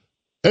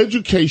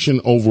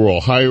 Education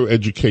overall, higher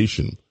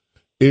education,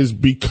 is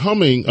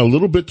becoming a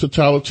little bit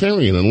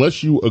totalitarian.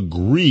 Unless you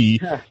agree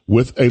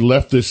with a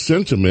leftist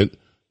sentiment,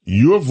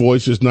 your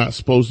voice is not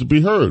supposed to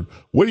be heard.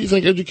 Where do you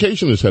think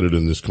education is headed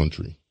in this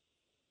country?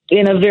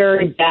 In a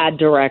very bad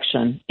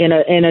direction, in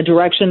a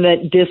direction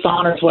that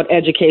dishonors what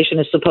education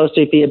is supposed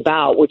to be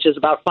about, which is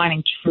about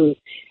finding truth,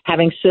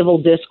 having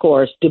civil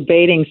discourse,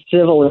 debating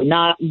civilly,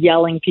 not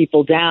yelling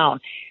people down.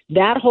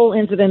 That whole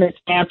incident at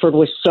Stanford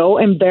was so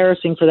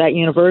embarrassing for that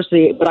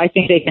university, but I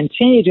think they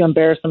continue to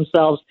embarrass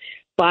themselves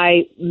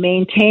by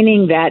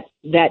maintaining that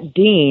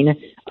dean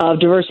of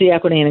diversity,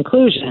 equity, and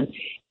inclusion.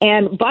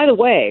 And by the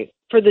way,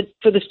 for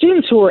the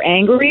students who were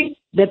angry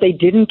that they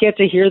didn't get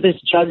to hear this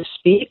judge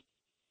speak,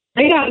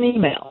 they got an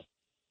email.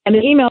 And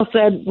the email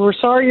said, "We're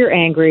sorry you're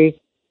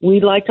angry.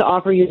 We'd like to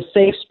offer you a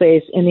safe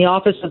space in the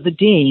office of the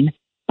dean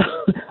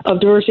of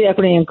diversity,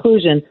 equity, and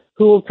inclusion,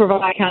 who will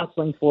provide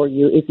counseling for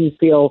you if you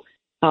feel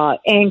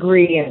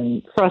angry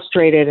and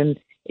frustrated, and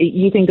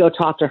you can go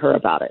talk to her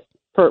about it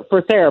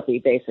for therapy,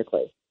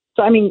 basically."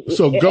 So, I mean,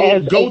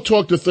 go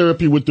talk to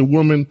therapy with the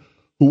woman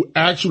who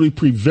actually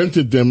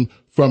prevented them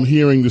from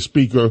hearing the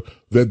speaker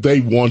that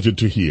they wanted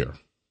to hear.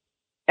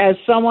 As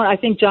someone, I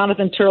think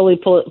Jonathan Turley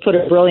put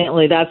it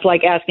brilliantly. That's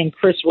like asking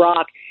Chris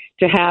Rock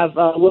to have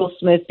Will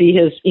Smith be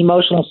his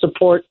emotional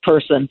support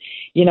person.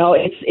 You know,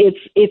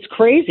 it's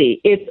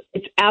crazy.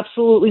 It's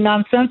absolutely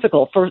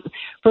nonsensical for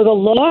the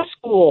law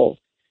school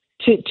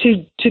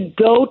to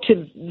go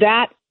to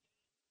that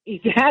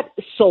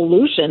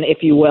solution,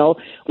 if you will,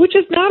 which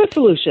is not a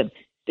solution.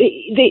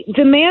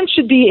 The man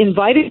should be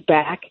invited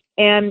back,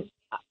 and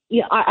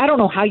I don't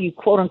know how you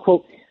quote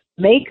unquote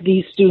make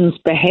these students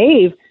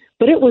behave,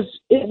 but it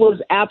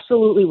was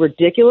absolutely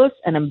ridiculous,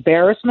 an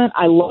embarrassment.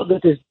 I love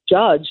that this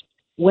judge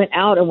went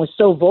out and was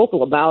so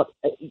vocal about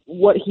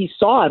what he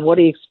saw and what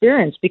he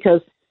experienced,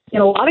 because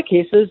in a lot of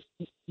cases,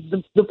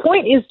 the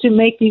point is to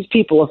make these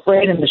people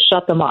afraid and to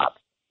shut them up,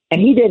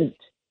 and he didn't.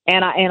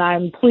 And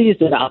I'm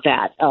pleased about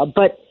that.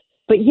 But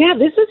yeah,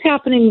 this is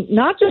happening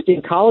not just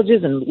in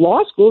colleges and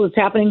law schools, it's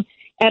happening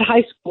at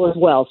high school as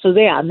well. So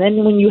yeah, and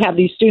then when you have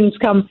these students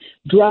come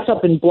dress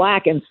up in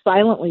black and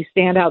silently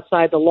stand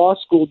outside the law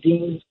school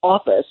dean's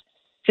office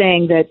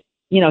saying that,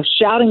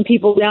 shouting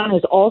people down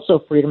is also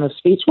freedom of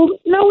speech. Well,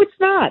 no, it's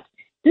not.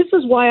 This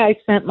is why I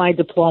sent my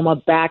diploma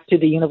back to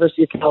the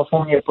University of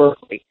California at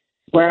Berkeley,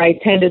 where I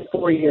attended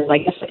 4 years. I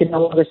guess I can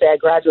no longer say I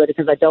graduated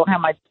because I don't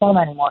have my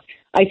diploma anymore.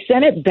 I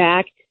sent it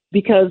back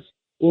because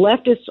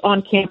leftists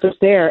on campus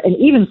there, and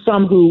even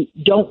some who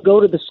don't go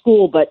to the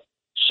school but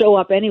show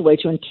up anyway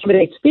to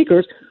intimidate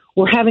speakers,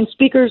 were having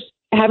speakers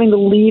having to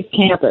leave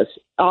campus.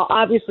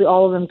 Obviously,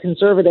 all of them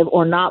conservative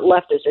or not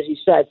leftist, as you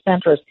said,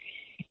 centrist.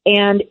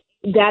 And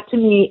that to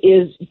me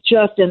is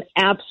just an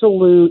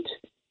absolute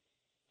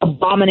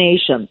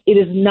abomination. It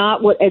is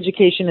not what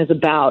education is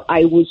about.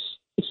 I was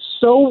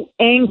so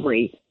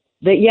angry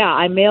that,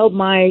 I mailed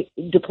my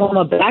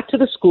diploma back to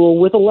the school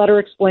with a letter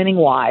explaining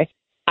why.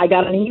 I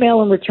got an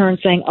email in return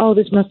saying, "Oh,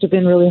 this must have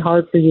been really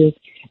hard for you."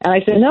 And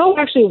I said, "No,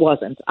 actually it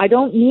wasn't. I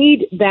don't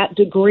need that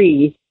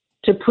degree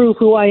to prove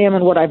who I am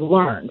and what I've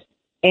learned."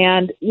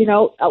 And,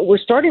 we're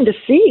starting to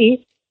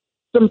see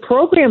some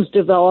programs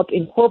develop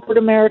in corporate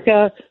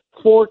America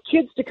for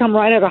kids to come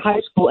right out of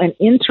high school and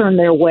intern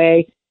their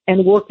way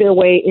and work their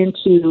way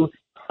into,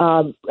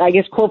 I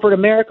guess, corporate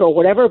America or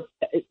whatever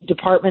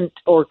department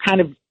or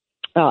kind of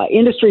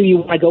industry you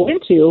want to go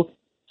into,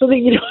 so that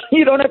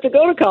you don't have to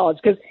go to college,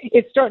 because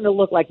it's starting to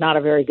look like not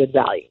a very good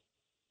value.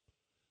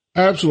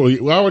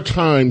 Absolutely. Our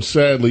time,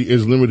 sadly,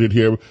 is limited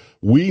here.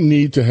 We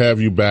need to have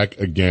you back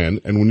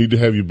again, and we need to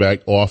have you back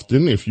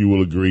often, if you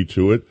will agree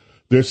to it.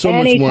 There's so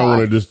much more I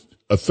want to just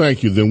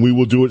thank you. Then we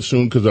will do it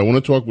soon, because I want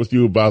to talk with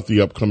you about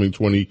the upcoming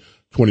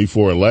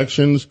 2024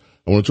 elections.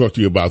 I want to talk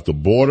to you about the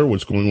border,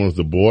 what's going on with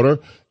the border,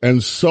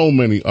 and so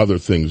many other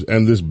things,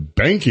 and this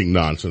banking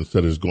nonsense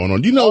that is going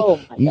on.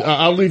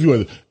 I'll leave you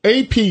with it.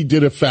 AP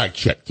did a fact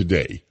check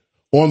today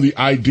on the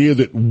idea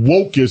that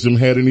wokeism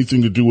had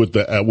anything to do with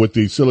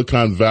the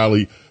Silicon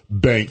Valley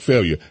bank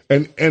failure.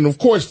 And of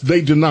course,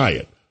 they deny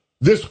it.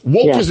 This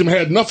wokeism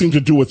had nothing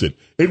to do with it.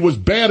 It was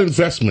bad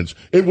investments.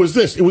 It was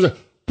this.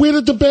 Where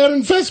did the bad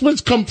investments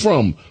come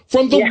from?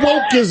 From the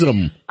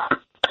wokeism.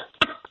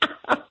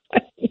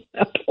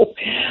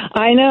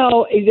 I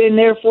know, and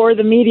therefore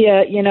the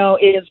media,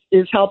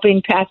 is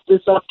helping pass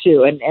this up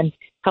too, and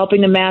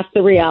helping to mask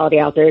the reality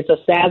out there. It's a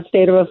sad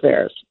state of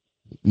affairs.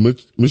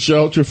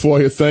 Michelle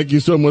Trefoya, thank you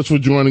so much for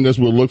joining us.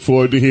 We'll look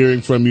forward to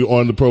hearing from you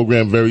on the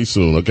program very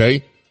soon,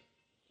 okay?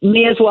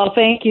 Me as well.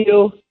 Thank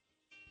you.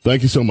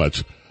 Thank you so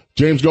much.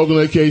 James Golden,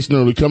 a.k.a.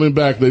 Snurley, coming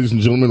back, ladies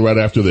and gentlemen, right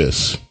after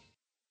this.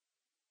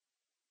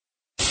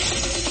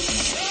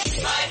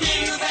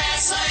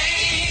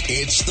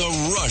 It's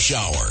the Rush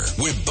Hour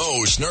with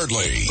Bo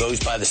Snerdley.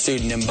 Goes by the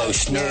pseudonym Bo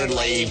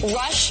Snerdley.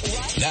 Rush.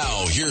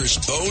 Now, here's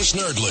Bo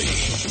Snerdley.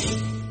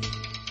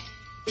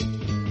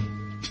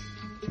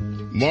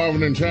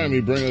 Marvin and Tammy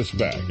bring us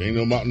back. Ain't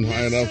no mountain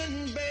high enough.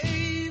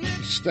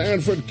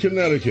 Stanford,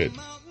 Connecticut.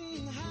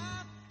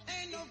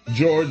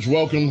 George,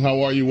 welcome.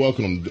 How are you?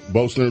 Welcome.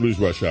 Bo Snerdley's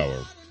Rush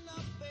Hour.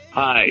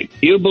 Hi.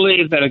 You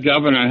believe that a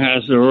governor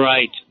has the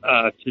right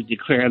to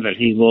declare that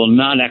he will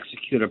not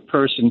execute a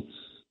person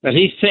that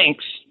he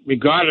thinks,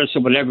 regardless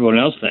of what everyone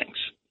else thinks,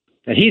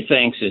 that he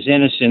thinks is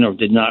innocent or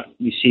did not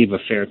receive a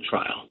fair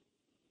trial?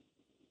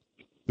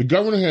 The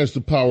governor has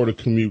the power to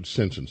commute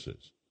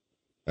sentences.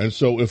 And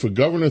so if a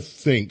governor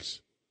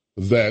thinks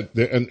that,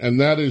 and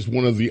that is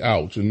one of the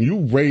outs, and you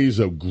raise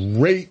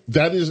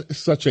that is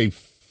such a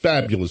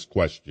fabulous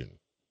question,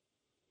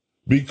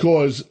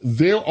 because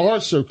there are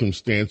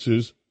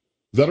circumstances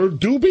that are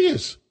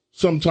dubious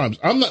sometimes.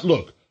 I don't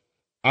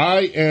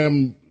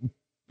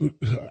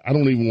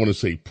even want to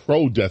say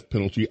pro-death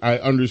penalty. I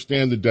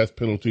understand the death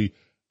penalty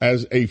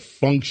as a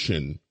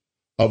function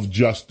of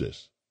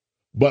justice.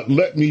 But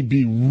let me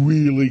be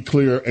really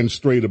clear and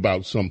straight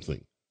about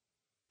something.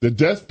 The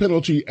death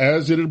penalty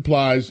as it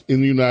applies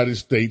in the United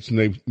States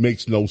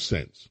makes no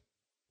sense.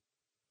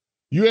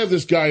 You have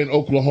this guy in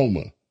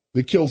Oklahoma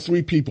that killed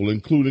 3 people,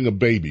 including a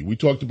baby. We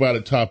talked about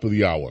it top of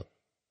the hour.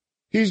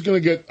 He's going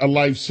to get a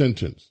life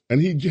sentence. And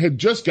he had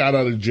just got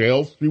out of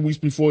jail 3 weeks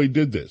before he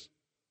did this.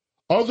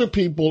 Other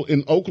people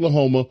in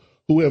Oklahoma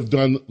who have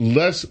done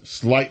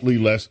slightly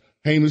less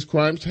heinous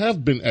crimes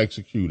have been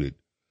executed.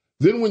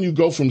 Then when you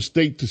go from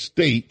state to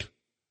state,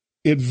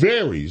 it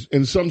varies.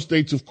 In some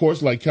states, of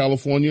course, like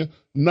California,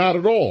 not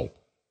at all.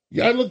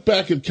 Yeah, I look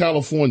back at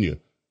California.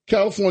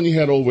 California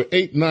had over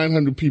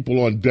 900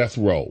 people on death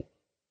row.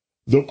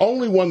 The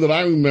only one that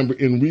I remember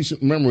in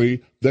recent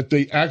memory that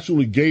they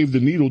actually gave the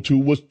needle to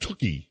was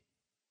Tookie,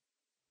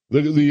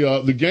 the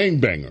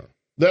gangbanger.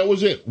 That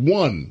was it,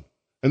 one.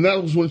 And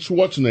that was when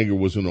Schwarzenegger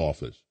was in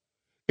office.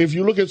 If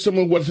you look at some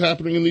of what's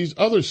happening in these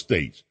other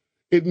states,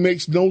 it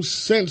makes no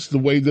sense the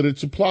way that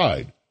it's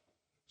applied.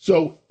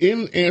 So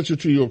in answer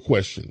to your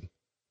question,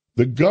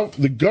 the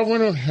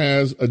governor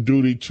has a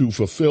duty to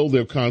fulfill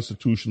their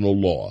constitutional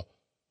law.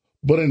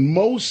 But in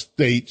most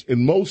states,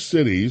 in most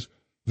cities,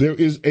 there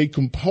is a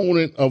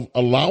component of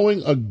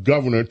allowing a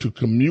governor to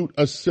commute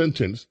a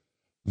sentence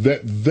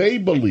that they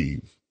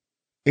believe,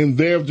 in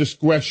their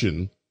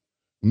discretion,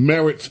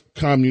 merits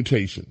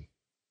commutation.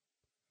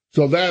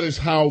 So that is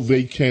how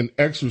they can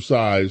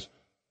exercise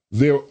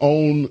their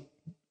own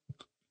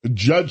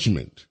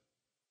judgment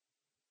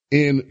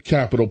in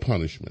capital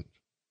punishment.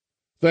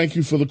 Thank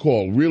you for the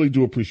call. Really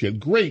do appreciate it.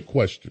 Great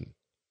question.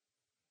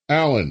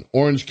 Alan,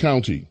 Orange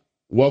County,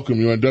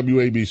 welcome. You're on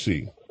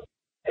WABC.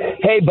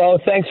 Hey, Bo.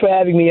 Thanks for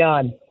having me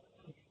on.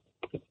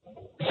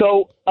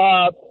 So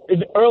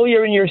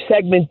earlier in your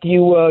segment,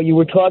 you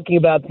were talking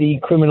about the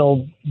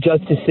criminal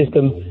justice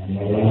system,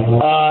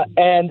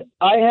 and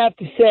I have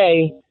to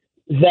say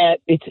that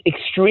it's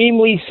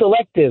extremely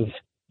selective,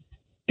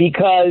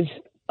 because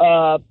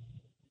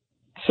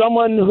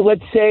someone who,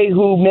 let's say,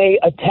 who may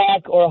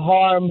attack or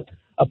harm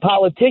a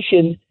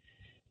politician,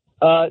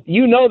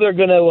 they're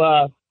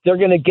gonna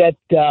get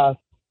the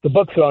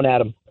book thrown at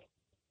them.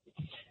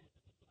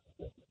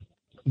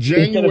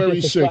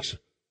 January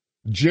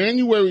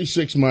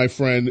 6th, my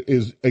friend,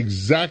 is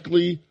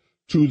exactly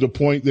to the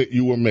point that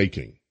you were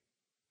making.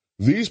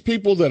 These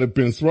people that have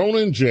been thrown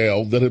in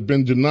jail, that have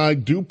been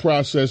denied due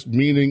process,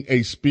 meaning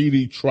a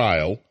speedy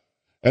trial,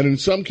 and in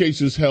some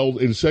cases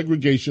held in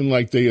segregation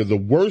like they are the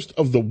worst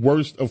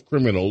of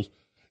criminals,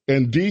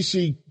 and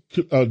D.C.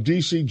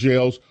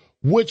 jails,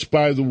 which,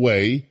 by the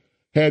way,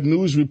 had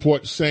news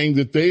reports saying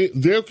that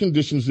their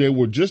conditions there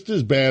were just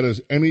as bad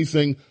as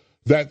anything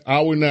that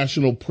our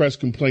national press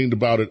complained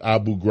about at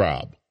Abu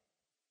Ghraib.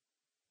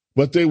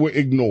 But they were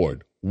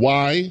ignored.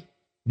 Why?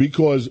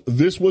 Because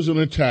this was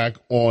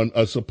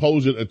a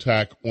supposed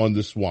attack on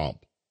the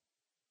swamp.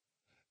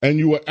 And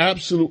you are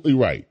absolutely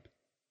right.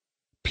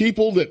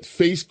 People that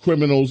face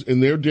criminals in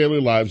their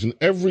daily lives in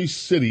every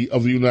city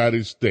of the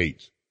United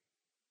States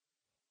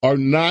are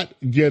not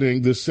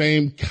getting the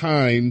same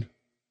kind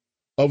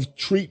of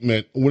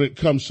treatment when it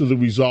comes to the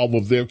resolve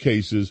of their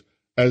cases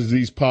as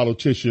these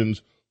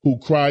politicians who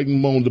cried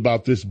and moaned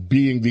about this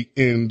being the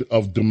end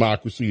of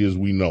democracy as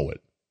we know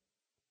it.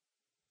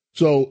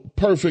 So,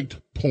 perfect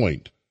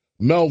point.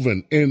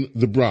 Melvin in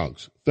the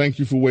Bronx, thank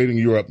you for waiting.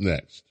 You're up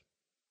next.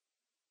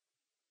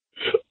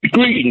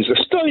 Greetings. A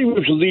study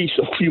was released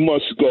a few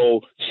months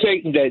ago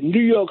stating that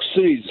New York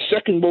City is the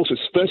second most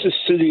expensive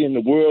city in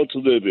the world to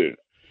live in.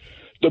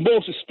 The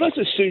most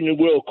expensive city in the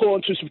world,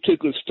 according to this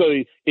particular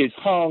study, is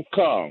Hong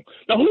Kong.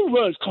 Now, who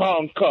runs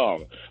Hong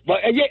Kong?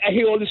 And yet I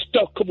hear all this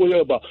stuff come over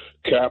here about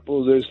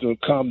capitalism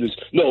and communism.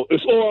 No,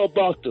 it's all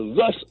about the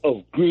lust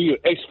of greed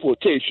and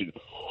exploitation.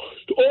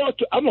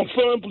 I'm a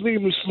firm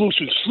believer in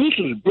solutions.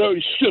 Solutions are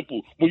very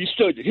simple when you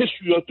study the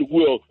history of the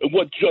world and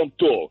what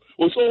jumped off.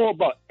 Well, it's all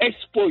about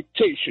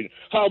exploitation,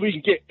 how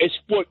we can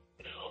exploit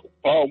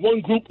one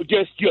group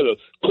against the other.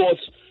 Because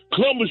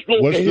Columbus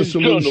wrote in his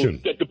journal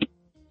that the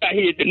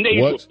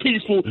natives were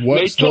peaceful.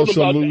 What's they told the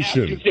about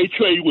solution? The Africans they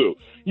trade with.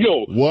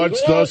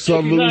 What's the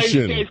solution? The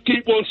United States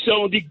keep on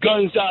selling these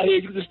guns out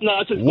here. This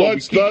nonsense.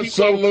 What's the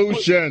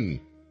solution?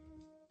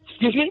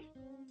 Excuse me?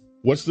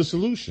 What's the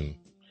solution?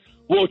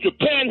 Well,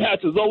 Japan has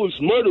the lowest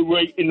murder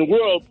rate in the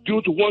world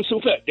due to one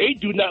simple fact. They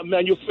do not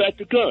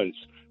manufacture guns.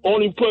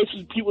 Only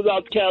people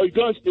allowed to carry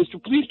guns is the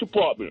police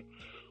department.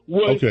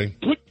 Okay.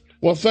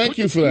 Well, thank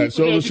you for that.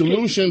 So the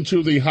solution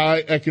to the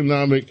high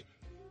economic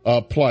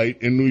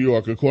plight in New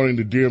York, according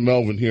to Dear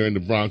Melvin here in the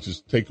Bronx,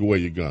 is take away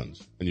your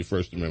guns and your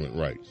First Amendment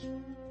rights.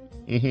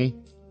 And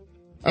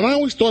I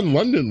always thought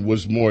London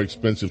was more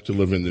expensive to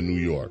live in than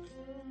New York.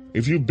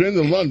 If you've been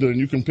to London and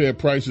you compare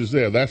prices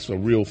there, that's a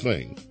real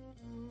thing.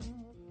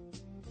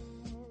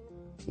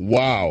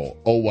 Wow.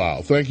 Oh,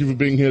 wow. Thank you for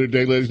being here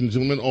today, ladies and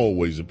gentlemen.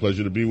 Always a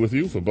pleasure to be with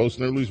you for Bo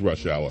Snerdley's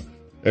Rush Hour.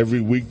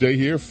 Every weekday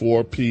here,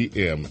 4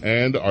 p.m.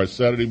 And our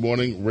Saturday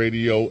morning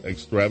radio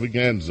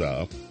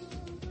extravaganza,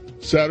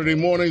 Saturday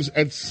mornings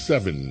at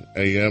 7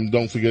 a.m.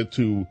 Don't forget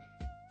to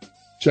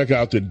check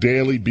out the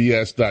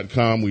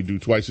dailybs.com. We do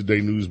twice-a-day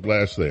news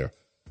blasts there.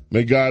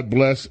 May God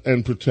bless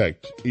and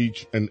protect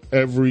each and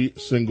every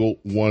single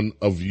one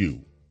of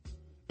you.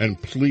 And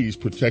please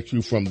protect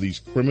you from these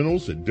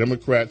criminals that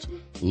Democrats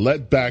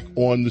let back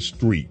on the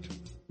street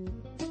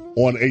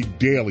on a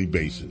daily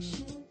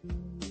basis.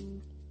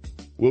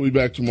 We'll be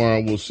back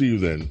tomorrow. We'll see you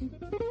then,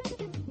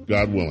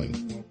 God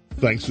willing.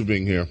 Thanks for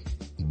being here.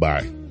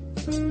 Bye.